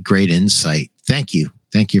really great insight. Thank you.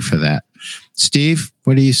 Thank you for that. Steve,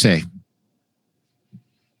 what do you say?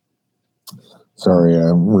 Sorry,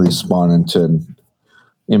 I'm responding to an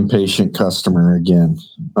impatient customer again.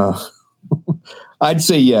 I'd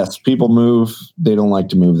say yes. People move. They don't like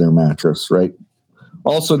to move their mattress, right?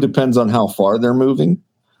 Also depends on how far they're moving.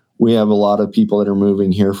 We have a lot of people that are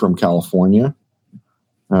moving here from California.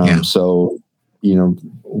 So,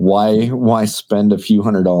 why spend a few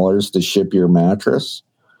 $100s to ship your mattress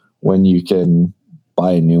when you can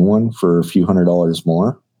buy a new one for a few $100s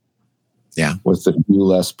more? Yeah. With a few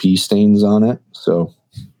less pee stains on it. So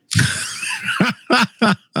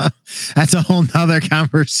that's a whole nother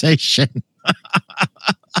conversation.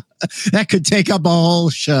 That could take up a whole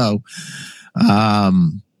show.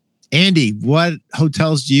 Andy, what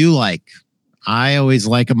hotels do you like? I always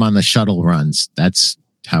like them on the shuttle runs. That's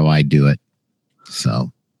how I do it.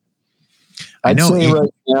 So I'd say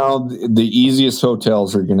right now the easiest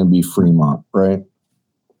hotels are going to be Fremont, right?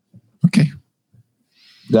 Okay.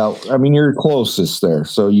 Now, you're closest there,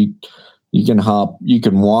 so you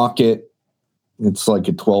can walk it. It's like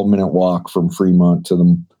a 12-minute walk from Fremont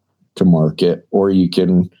to Market, or you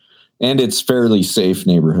can, and it's fairly safe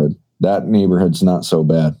neighborhood. That neighborhood's not so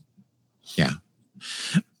bad. Yeah.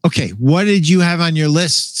 Okay, what did you have on your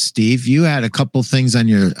list, Steve? You had a couple things on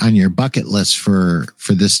your bucket list for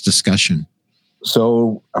this discussion.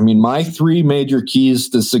 So, my 3 major keys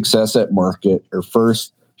to success at Market are: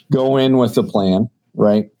 first, go in with a plan,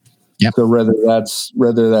 right? Yep. So whether that's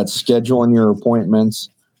scheduling your appointments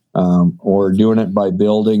or doing it by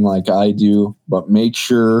building like I do, but make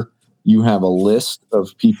sure you have a list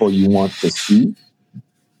of people you want to see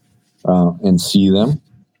and see them.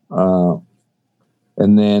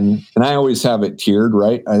 And I always have it tiered,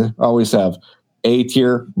 right? I always have A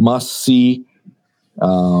tier, must see,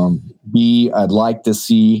 B, I'd like to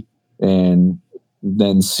see, and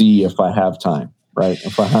then C, if I have time, right?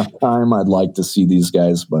 If I have time, I'd like to see these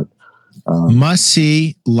guys, but must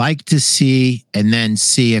see, like to see, and then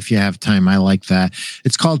see if you have time. I like that.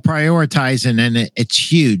 It's called prioritizing, and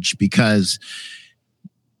it's huge, because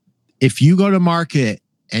if you go to Market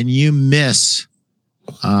and you miss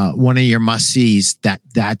one of your must-sees,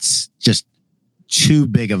 that's just too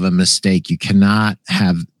big of a mistake.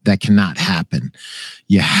 That cannot happen.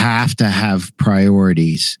 You have to have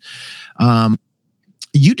priorities.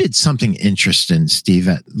 You did something interesting, Steve,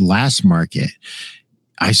 at last Market.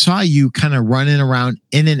 I saw you kind of running around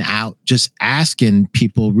in and out, just asking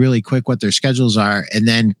people really quick what their schedules are, and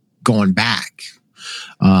then going back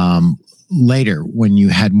later when you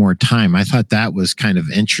had more time. I thought that was kind of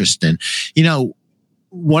interesting.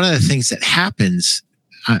 One of the things that happens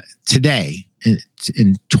today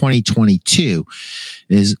in 2022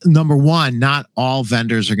 is, number one, not all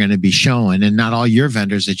vendors are going to be showing, and not all your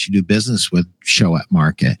vendors that you do business with show at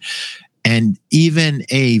Market. And even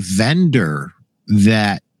a vendor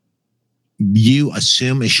that you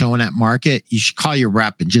assume is showing at Market, you should call your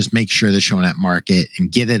rep and just make sure they're showing at Market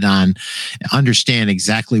and get it on, understand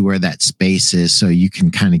exactly where that space is, so you can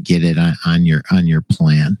kind of get it on your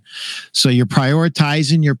plan. So you're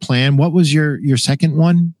prioritizing your plan. What was your second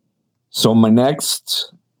one? So my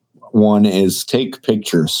next one is take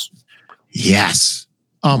pictures. Yes.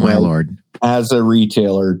 Oh my Lord. As a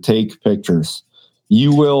retailer, take pictures.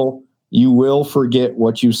 You will forget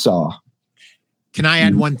what you saw. Can I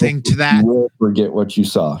add one thing to that? You will forget what you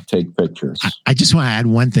saw. Take pictures. I just want to add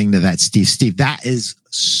one thing to that, Steve. Steve, that is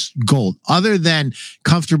gold. Other than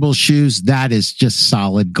comfortable shoes, that is just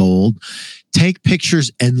solid gold. Take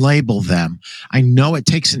pictures and label them. I know it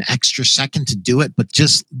takes an extra second to do it, but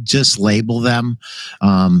just label them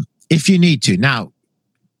if you need to. Now,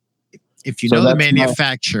 if you know the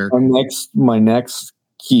manufacturer. My next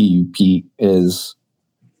key, Pete, is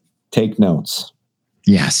take notes.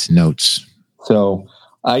 Yes, notes. So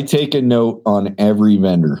I take a note on every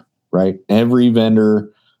vendor, right? Every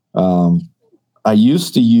vendor. I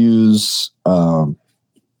used to use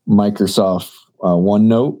Microsoft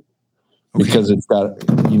OneNote because it's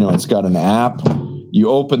got an app.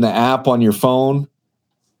 You open the app on your phone.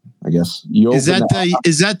 I guess you open is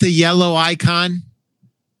that the yellow icon?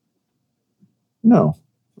 No.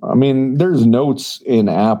 I mean, there's notes in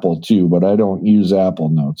Apple too, but I don't use Apple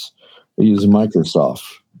notes. I use Microsoft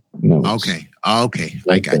notes. Okay. I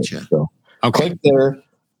got you. So Okay. click there,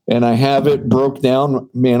 and I have it broke down.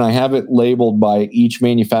 Man, I have it labeled by each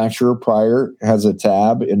manufacturer prior. It has a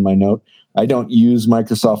tab in my note. I don't use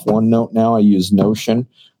Microsoft OneNote now. I use Notion,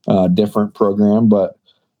 different program, but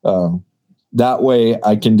that way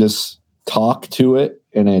I can just talk to it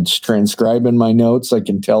and it's transcribing my notes. I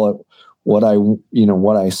can tell it what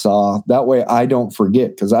I saw. That way I don't forget,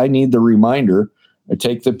 because I need the reminder. I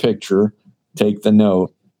take the picture, take the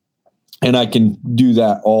note, and I can do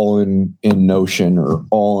that all in Notion or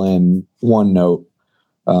all in OneNote,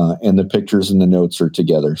 and the pictures and the notes are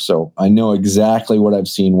together. So I know exactly what I've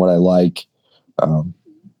seen, what I like,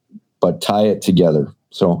 but tie it together.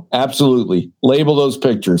 So absolutely label those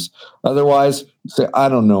pictures. Otherwise, say, I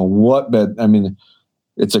don't know what bed. I mean,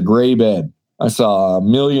 it's a gray bed. I saw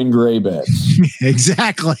 1 million gray beds.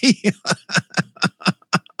 Exactly.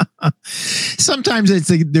 Sometimes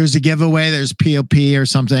there's a giveaway, there's POP or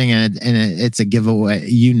something, and it's a giveaway.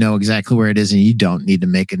 You know exactly where it is, and you don't need to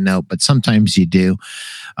make a note. But sometimes you do.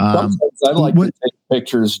 Sometimes I like to take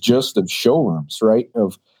pictures just of showrooms, right?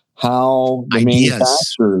 Of how the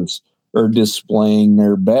manufacturers are displaying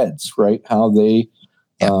their beds, right? How they,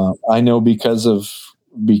 I know because of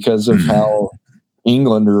how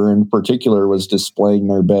Englander in particular was displaying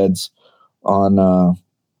their beds on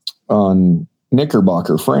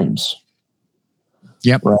Knickerbocker frames.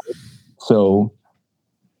 Yep. Right. So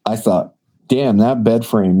I thought, damn, that bed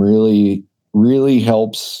frame really, really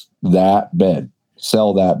helps that bed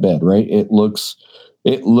sell that bed, right? It looks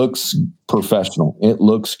professional. It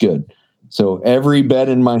looks good. So every bed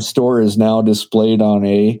in my store is now displayed on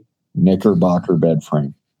a Knickerbocker bed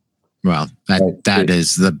frame. Well, that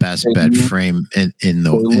is the best bed frame in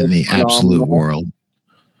the absolute world.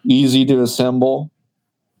 Easy to assemble,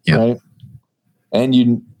 right? And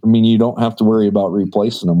you don't have to worry about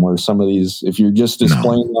replacing them. Where some of these, if you're just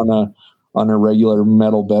displaying on a regular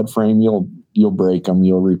metal bed frame, you'll break them,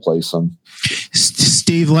 you'll replace them.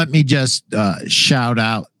 Steve, let me just shout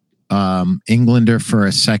out Englander for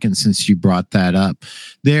a second, since you brought that up.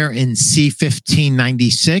 They're in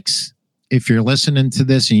C1596. If you're listening to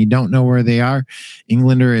this and you don't know where they are,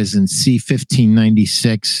 Englander is in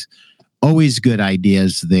C1596. Always good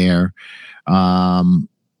ideas there.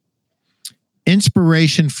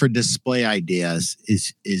 Inspiration for display ideas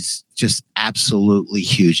is just absolutely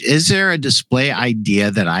huge. Is there a display idea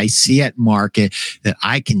that I see at market that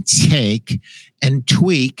I can take and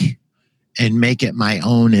tweak and make it my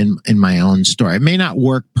own in my own store? It may not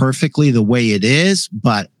work perfectly the way it is,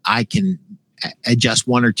 but I can adjust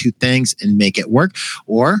one or two things and make it work.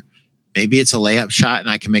 Or maybe it's a layup shot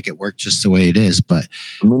and I can make it work just the way it is. But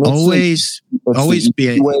always be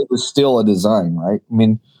a way to steal a design, right? I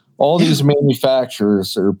mean, all these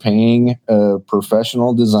manufacturers are paying a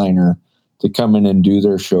professional designer to come in and do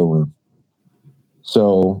their showroom.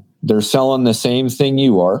 So they're selling the same thing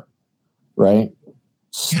you are, right?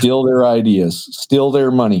 Steal their ideas, steal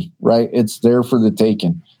their money, right? It's there for the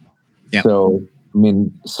taking. Yeah. So, I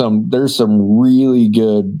mean, there's some really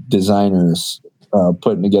good designers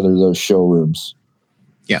putting together those showrooms.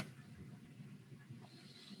 Yeah.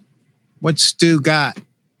 What's Stu got?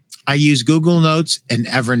 I use Google Notes and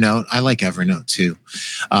Evernote. I like Evernote too.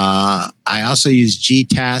 I also use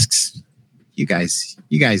G-Tasks. You guys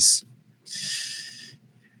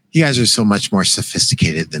are so much more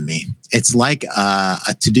sophisticated than me. It's like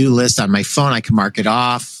a to-do list on my phone. I can mark it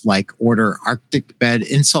off, like order Arctic bed,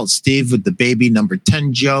 insult Steve with the baby number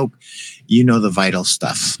 10 joke. You know the vital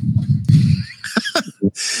stuff.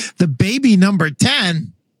 The baby number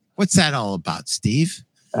 10? What's that all about, Steve?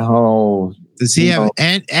 Oh, does he have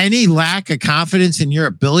any lack of confidence in your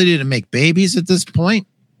ability to make babies at this point?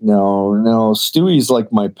 No. Stewie's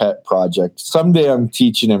like my pet project. Someday I'm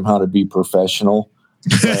teaching him how to be professional.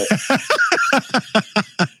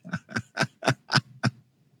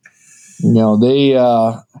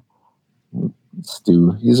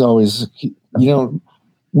 Stu, he's always,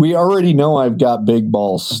 we already know I've got big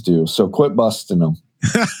balls, Stu, so quit busting them.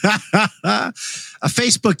 A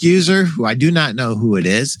Facebook user who I do not know who it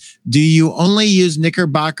is. Do you only use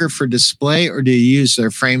Knickerbocker for display, or do you use their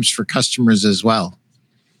frames for customers as well?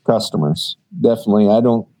 Customers, definitely. I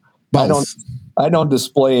don't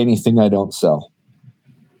display anything I don't sell.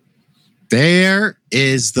 There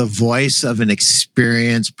is the voice of an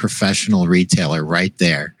experienced professional retailer right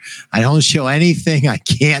there. I don't show anything I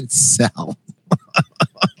can't sell.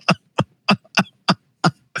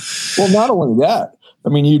 Well, not only that, I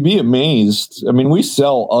mean, you'd be amazed. I mean, we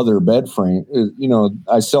sell other bed frame.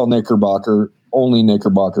 I sell only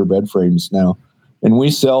Knickerbocker bed frames now. and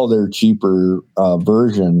we sell their cheaper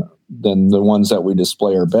version than the ones that we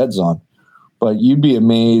display our beds on. But you'd be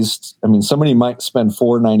amazed. I mean, somebody might spend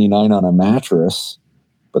 $4.99 on a mattress,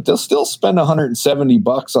 but they'll still spend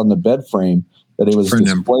 $170 on the bed frame that it was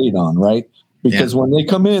displayed on, right? Because when they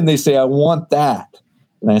come in, they say, I want that.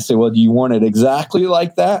 And I say, well, do you want it exactly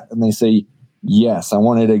like that? And they say, yes, I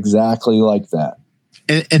want it exactly like that.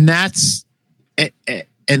 And that's,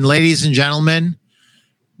 and ladies and gentlemen,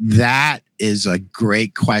 that is a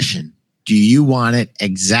great question. Do you want it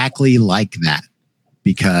exactly like that?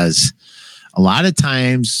 Because a lot of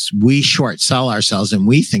times we short sell ourselves and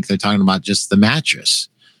we think they're talking about just the mattress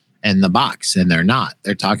and the box, and they're not.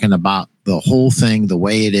 They're talking about the whole thing, the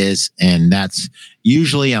way it is. And that's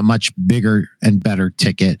usually a much bigger and better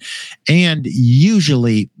ticket, and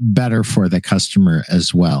usually better for the customer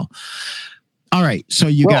as well. All right. So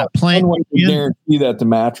you got planned. You guarantee that the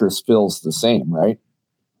mattress feels the same, right?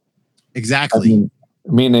 Exactly.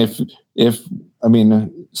 I mean, if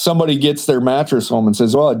somebody gets their mattress home and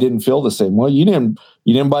says, well, it didn't feel the same. Well, you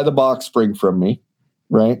didn't buy the box spring from me,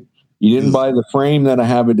 right? You didn't buy the frame that I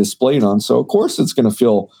have it displayed on. So of course it's going to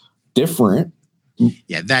feel different.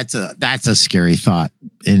 Yeah, that's a scary thought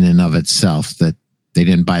in and of itself, that they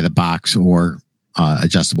didn't buy the box or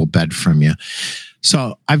adjustable bed from you.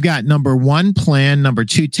 So I've got number 1, plan. Number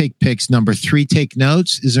 2, take pics. Number 3, take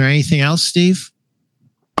notes. Is there anything else, Steve?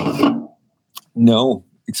 No,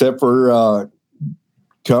 except for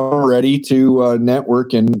come ready to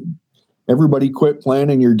network, and everybody quit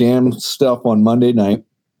planning your damn stuff on Monday night,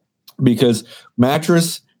 because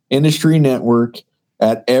Mattress Industry Network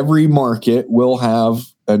at every market will have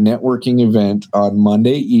a networking event on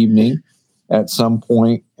Monday evening at some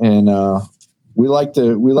point, and we like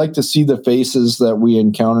to see the faces that we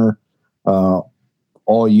encounter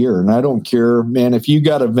all year. And I don't care, man, if you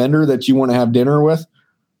got a vendor that you want to have dinner with,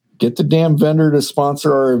 get the damn vendor to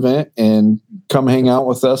sponsor our event and come hang out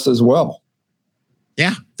with us as well.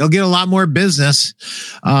 Yeah, they'll get a lot more business.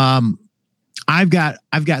 I've got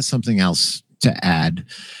something else to add.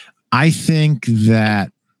 I think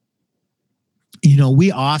that,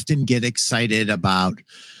 we often get excited about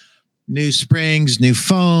new springs, new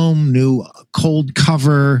foam, new cold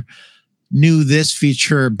cover, new this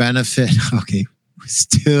feature or benefit. Okay,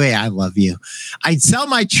 Stewie, I love you. I'd sell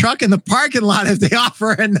my truck in the parking lot if they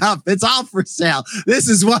offer enough. It's all for sale. This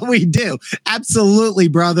is what we do. Absolutely,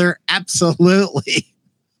 brother. Absolutely.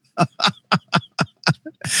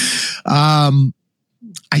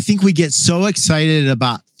 I think we get so excited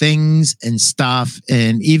about things and stuff,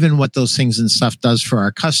 and even what those things and stuff does for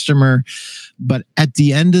our customer. But at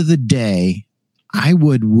the end of the day, I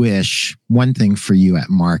would wish one thing for you at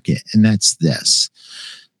market, and that's this,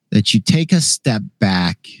 that you take a step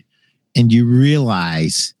back and you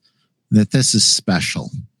realize that this is special,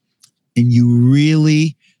 and you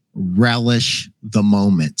really relish the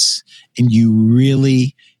moments, and you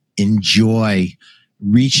really enjoy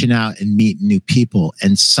reaching out and meeting new people.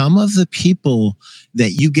 And some of the people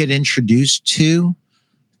that you get introduced to,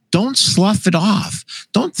 don't slough it off.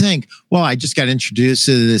 Don't think, well, I just got introduced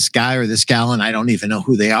to this guy or this gal and I don't even know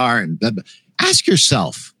who they are. And blah, blah. Ask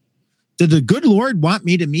yourself, did the good Lord want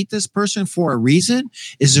me to meet this person for a reason?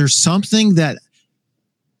 Is there something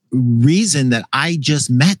reason that I just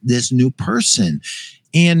met this new person?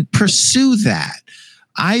 And pursue that.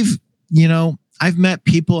 I've met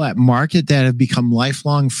people at market that have become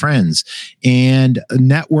lifelong friends and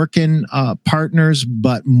networking partners,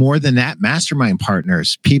 but more than that, mastermind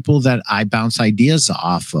partners, people that I bounce ideas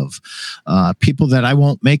off of, people that I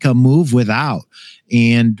won't make a move without.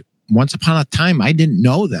 And once upon a time, I didn't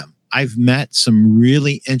know them. I've met some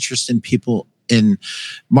really interesting people in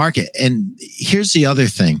market. And here's the other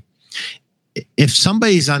thing. If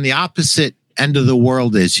somebody's on the opposite end of the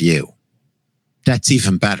world as you, that's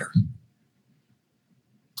even better.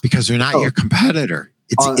 Because they're not your competitor.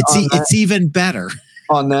 It's even better.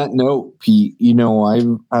 On that note, Pete,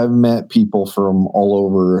 I've met people from all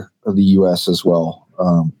over the U.S. as well.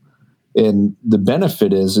 And the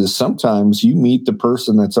benefit is sometimes you meet the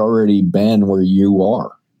person that's already been where you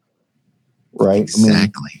are. Right?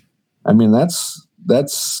 Exactly. I mean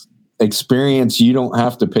that's experience you don't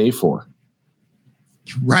have to pay for.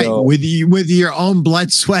 Right. So, with your own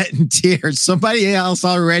blood, sweat, and tears. Somebody else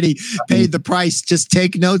already paid the price. Just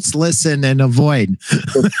take notes, listen, and avoid.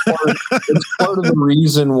 It's part of the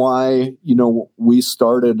reason why,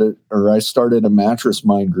 I started a Mattress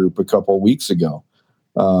Mind group a couple of weeks ago,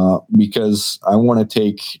 because I want to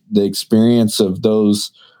take the experience of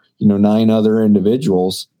those, 9 other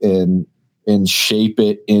individuals and shape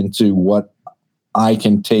it into what I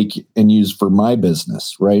can take and use for my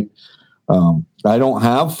business. Right. I don't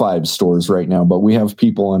have 5 stores right now, but we have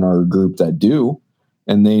people in our group that do,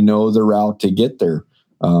 and they know the route to get there.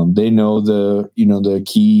 They know the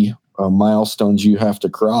key milestones you have to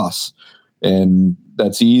cross, and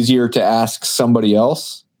that's easier to ask somebody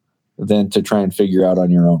else than to try and figure out on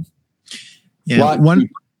your own. Yeah,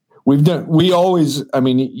 you've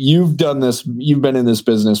done this. You've been in this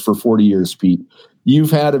business for 40 years, Pete.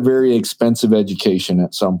 You've had a very expensive education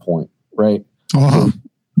at some point, right? Oh,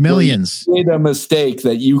 millions. You made a mistake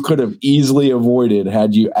that you could have easily avoided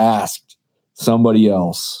had you asked somebody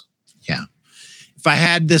else. Yeah. If I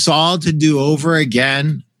had this all to do over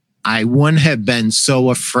again, I wouldn't have been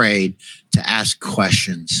so afraid to ask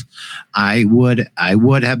questions. I would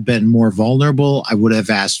have been more vulnerable. I would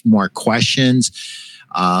have asked more questions.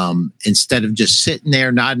 Instead of just sitting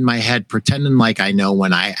there nodding my head, pretending like I know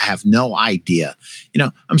when I have no idea.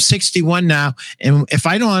 I'm 61 now, and if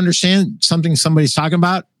I don't understand something somebody's talking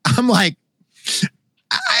about, I'm like,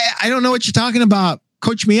 I don't know what you're talking about.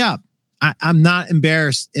 Coach me up. I'm not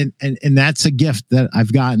embarrassed, and that's a gift that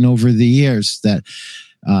I've gotten over the years that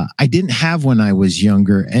I didn't have when I was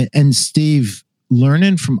younger. And Steve,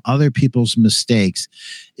 learning from other people's mistakes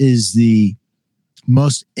is the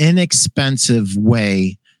most inexpensive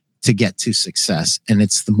way to get to success. And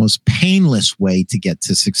it's the most painless way to get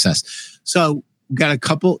to success. So we've got a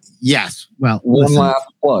couple. Yes. Well, one last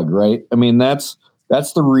plug, right? I mean, that's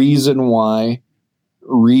the reason why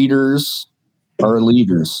readers are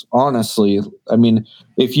leaders. Honestly, I mean,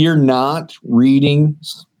 if you're not reading,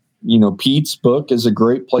 Pete's book is a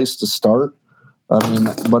great place to start. I mean,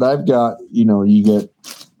 but I've got, you get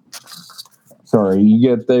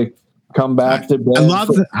the Come Back to Bed. I love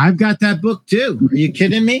it. I've got that book too. Are you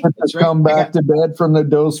kidding me? Come Back to Bed from the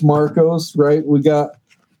Dos Marcos, right? We got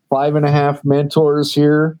 5.5 mentors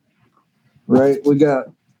here, right?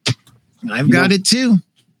 I've got it too.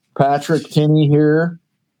 Patrick Tinney here.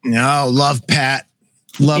 No, love Pat.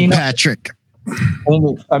 Love Patrick.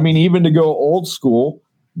 And, I mean, even to go old school,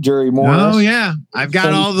 Jerry Morris. Oh yeah, I've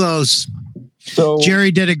got all those. So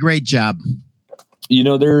Jerry did a great job.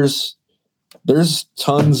 There's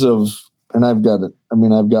tons of, and I've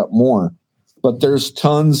got more, but there's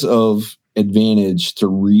tons of advantage to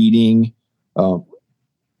reading and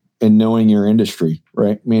knowing your industry,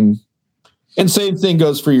 right? I mean, and same thing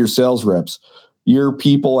goes for your sales reps. Your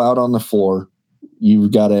people out on the floor,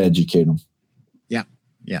 you've got to educate them.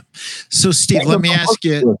 Yeah. So Steve, let me ask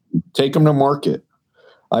you. Take them to market.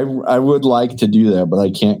 I would like to do that, but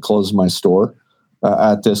I can't close my store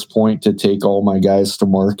at this point to take all my guys to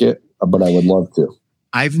market, but I would love to.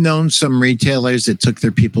 I've known some retailers that took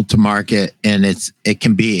their people to market, and it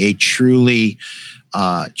can be a truly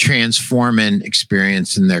transforming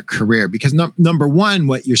experience in their career because number one,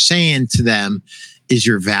 what you're saying to them is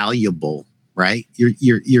you're valuable, right?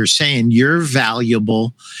 You're saying you're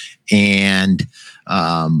valuable, and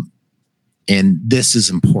this is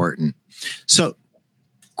important. So,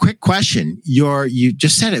 quick question. You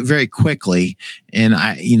just said it very quickly. And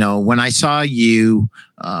when I saw you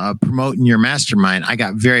promoting your mastermind, I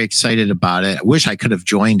got very excited about it. I wish I could have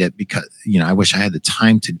joined it because, I wish I had the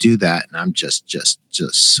time to do that. And I'm just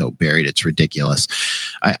so buried. It's ridiculous.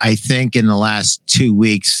 I think in the last 2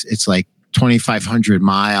 weeks, it's like 2,500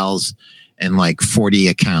 miles and like 40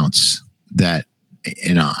 accounts that,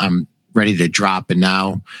 I'm ready to drop. And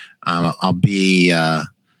now I'll be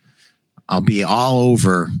all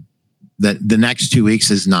over. The next 2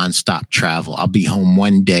 weeks is nonstop travel. I'll be home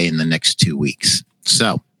one day in the next 2 weeks.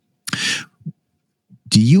 So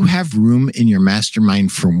do you have room in your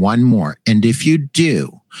mastermind for one more? And if you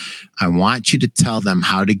do, I want you to tell them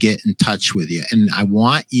how to get in touch with you. And I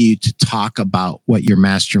want you to talk about what your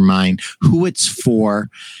mastermind, who it's for,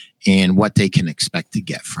 and what they can expect to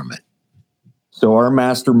get from it. So our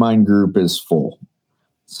mastermind group is full.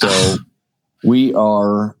 So we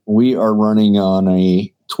are running on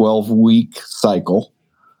a 12-week cycle.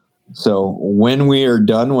 So when we are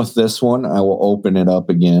done with this one, I will open it up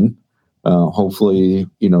again. Hopefully,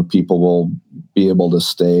 people will be able to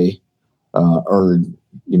stay.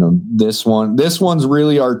 This one's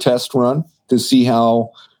really our test run to see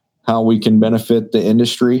how we can benefit the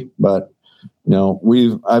industry. But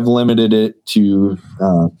I've limited it to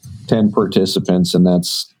 10 participants, and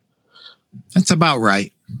that's about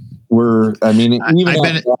right. We're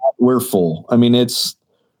full. I mean,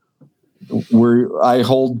 I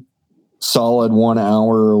hold solid 1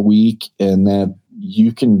 hour a week, and that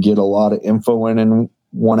you can get a lot of info in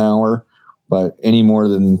 1 hour, but any more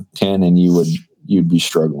than 10 and you'd be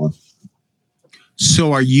struggling.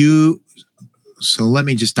 So let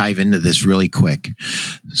me just dive into this really quick.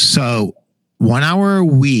 So 1 hour a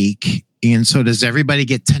week And so does everybody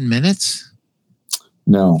get 10 minutes?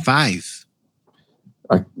 No. 5.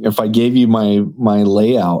 If I gave you my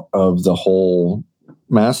layout of the whole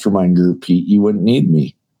mastermind group, Pete, you wouldn't need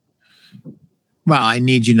me. Well, I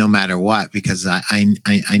need you no matter what, because I need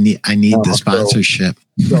the sponsorship.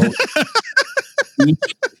 So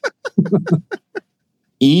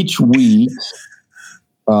each week,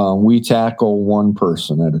 we tackle one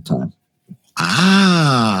person at a time.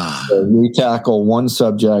 So we tackle one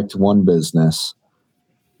subject, one business,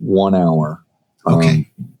 1 hour.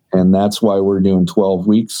 Okay. And that's why we're doing 12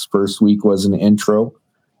 weeks. First week was an intro.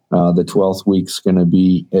 The 12th week's going to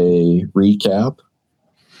be a recap.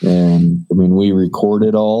 And I mean, we record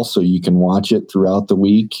it all so you can watch it throughout the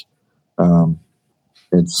week. We're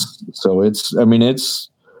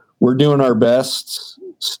doing our best.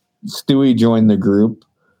 Stewie joined the group.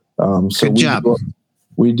 Good job.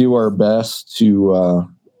 We do our best to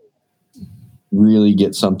really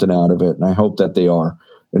get something out of it. And I hope that they are.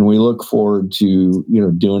 And we look forward to,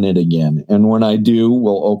 doing it again. And when I do,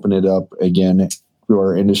 we'll open it up again to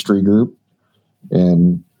our industry group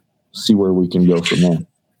and see where we can go from there.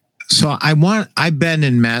 So I've been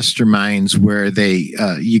in masterminds where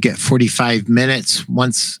you get 45 minutes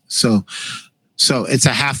once. So it's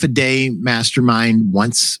a half a day mastermind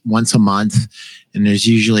once a month, and there's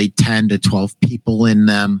usually 10 to 12 people in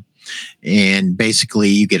them. And basically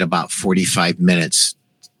you get about 45 minutes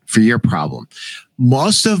for your problem.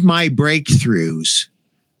 Most of my breakthroughs,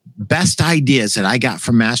 best ideas that I got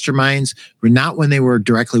from masterminds were not when they were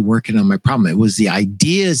directly working on my problem. It was the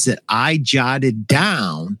ideas that I jotted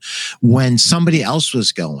down when somebody else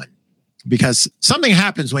was going, because something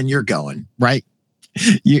happens when you're going, right?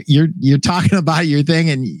 You're talking about your thing,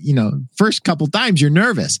 and first couple times you're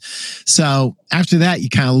nervous. So after that, you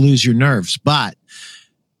kind of lose your nerves, but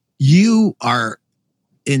you are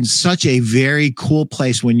in such a very cool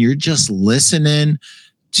place when you're just listening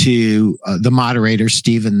to the moderator,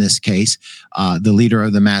 Steve, in this case, the leader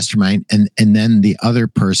of the mastermind, and then the other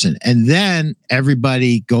person. And then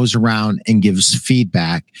everybody goes around and gives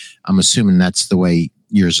feedback. I'm assuming that's the way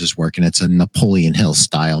yours is working. It's a Napoleon Hill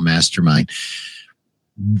style mastermind.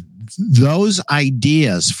 Those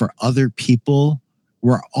ideas for other people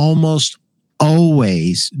were almost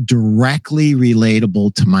always directly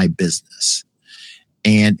relatable to my business.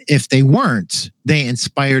 And if they weren't, they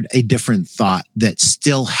inspired a different thought that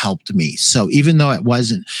still helped me. So even though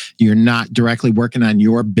you're not directly working on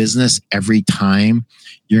your business every time,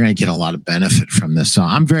 you're going to get a lot of benefit from this. So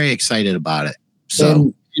I'm very excited about it.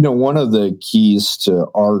 So, and, one of the keys to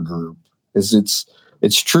our group is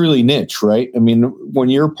it's truly niche, right? I mean, when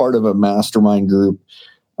you're part of a mastermind group,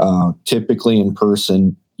 typically in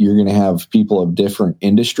person, you're going to have people of different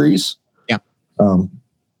industries. Yeah.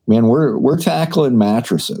 Man, we're tackling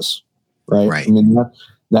mattresses, right? Right. I mean,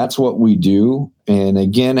 that's what we do. And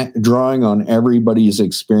again, drawing on everybody's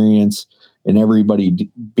experience and everybody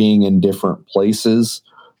being in different places.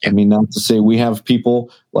 Yeah. I mean, not to say we have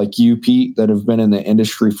people like you, Pete, that have been in the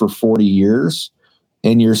industry for 40 years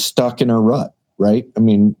and you're stuck in a rut, right? I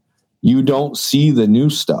mean, you don't see the new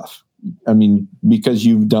stuff. I mean, because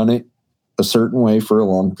you've done it a certain way for a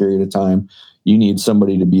long period of time. You need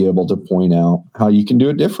somebody to be able to point out how you can do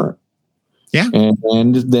it different. Yeah.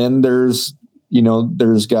 And then there's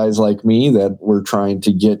guys like me that we're trying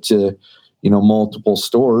to get to, multiple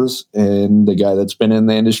stores. And the guy that's been in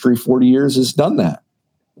the industry 40 years has done that.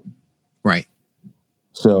 Right.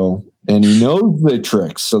 So, and he knows the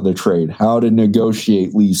tricks of the trade, how to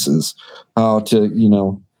negotiate leases, how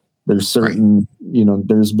to, there's certain,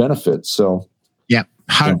 there's benefits. So, yeah.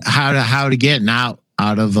 How to get out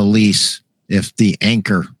of a lease if the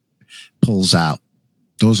anchor pulls out.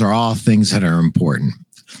 Those are all things that are important.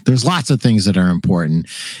 There's lots of things that are important,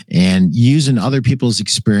 and using other people's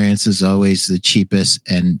experience is always the cheapest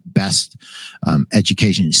and best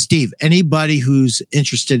education. Steve, anybody who's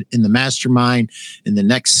interested in the mastermind in the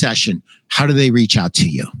next session, how do they reach out to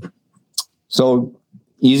you? So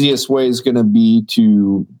easiest way is going to be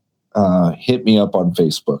to hit me up on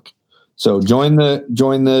Facebook. So join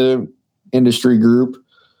the industry group.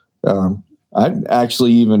 I'd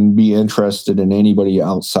actually even be interested in anybody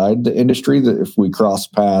outside the industry that if we cross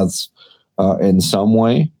paths in some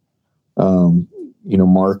way,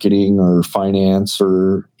 marketing or finance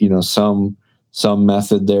or, some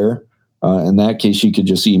method there. In that case, you could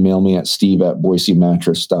just email me at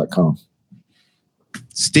steve@boisemattress.com.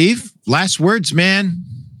 Steve, last words, man.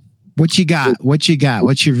 What you got? What's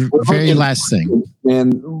your very last thing?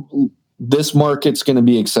 And this market's going to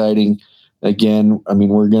be exciting. Again, I mean,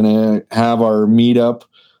 we're going to have our meetup.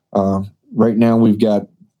 Right now, we've got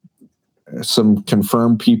some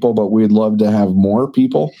confirmed people, but we'd love to have more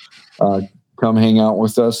people. Come hang out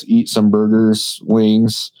with us, eat some burgers,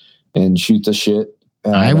 wings, and shoot the shit.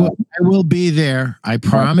 I will be there. I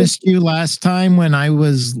promised you last time when I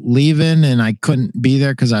was leaving and I couldn't be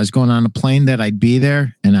there because I was going on a plane that I'd be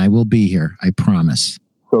there, and I will be here. I promise.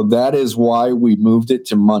 So that is why we moved it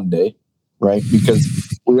to Monday, right? Because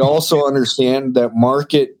we also understand that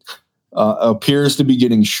market appears to be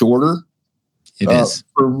getting shorter. It is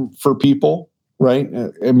for people, right?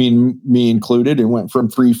 I mean, me included. It went from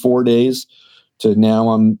 3-4 days to now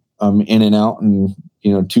I'm in and out in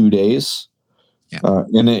 2 days. Yeah.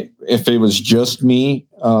 If it was just me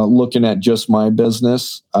looking at just my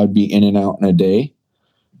business, I'd be in and out in a day.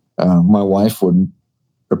 My wife would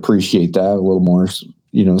appreciate that a little more.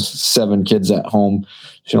 7 kids at home.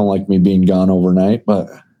 She don't like me being gone overnight, but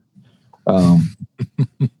I'll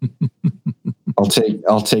take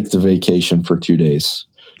the vacation for 2 days.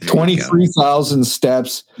 23,000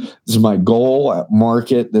 steps is my goal at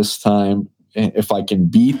market this time. If I can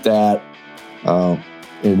beat that,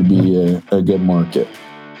 it'd be a good market.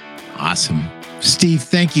 Awesome. Steve,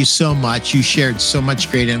 thank you so much. You shared so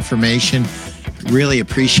much great information. Really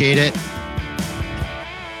appreciate it.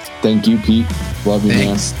 Thank you, Pete. Love you,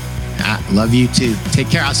 Thanks. Man. Love you too. Take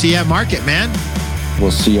care. I'll see you at market, man.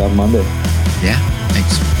 We'll see you on Monday. Yeah.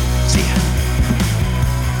 Thanks. See ya.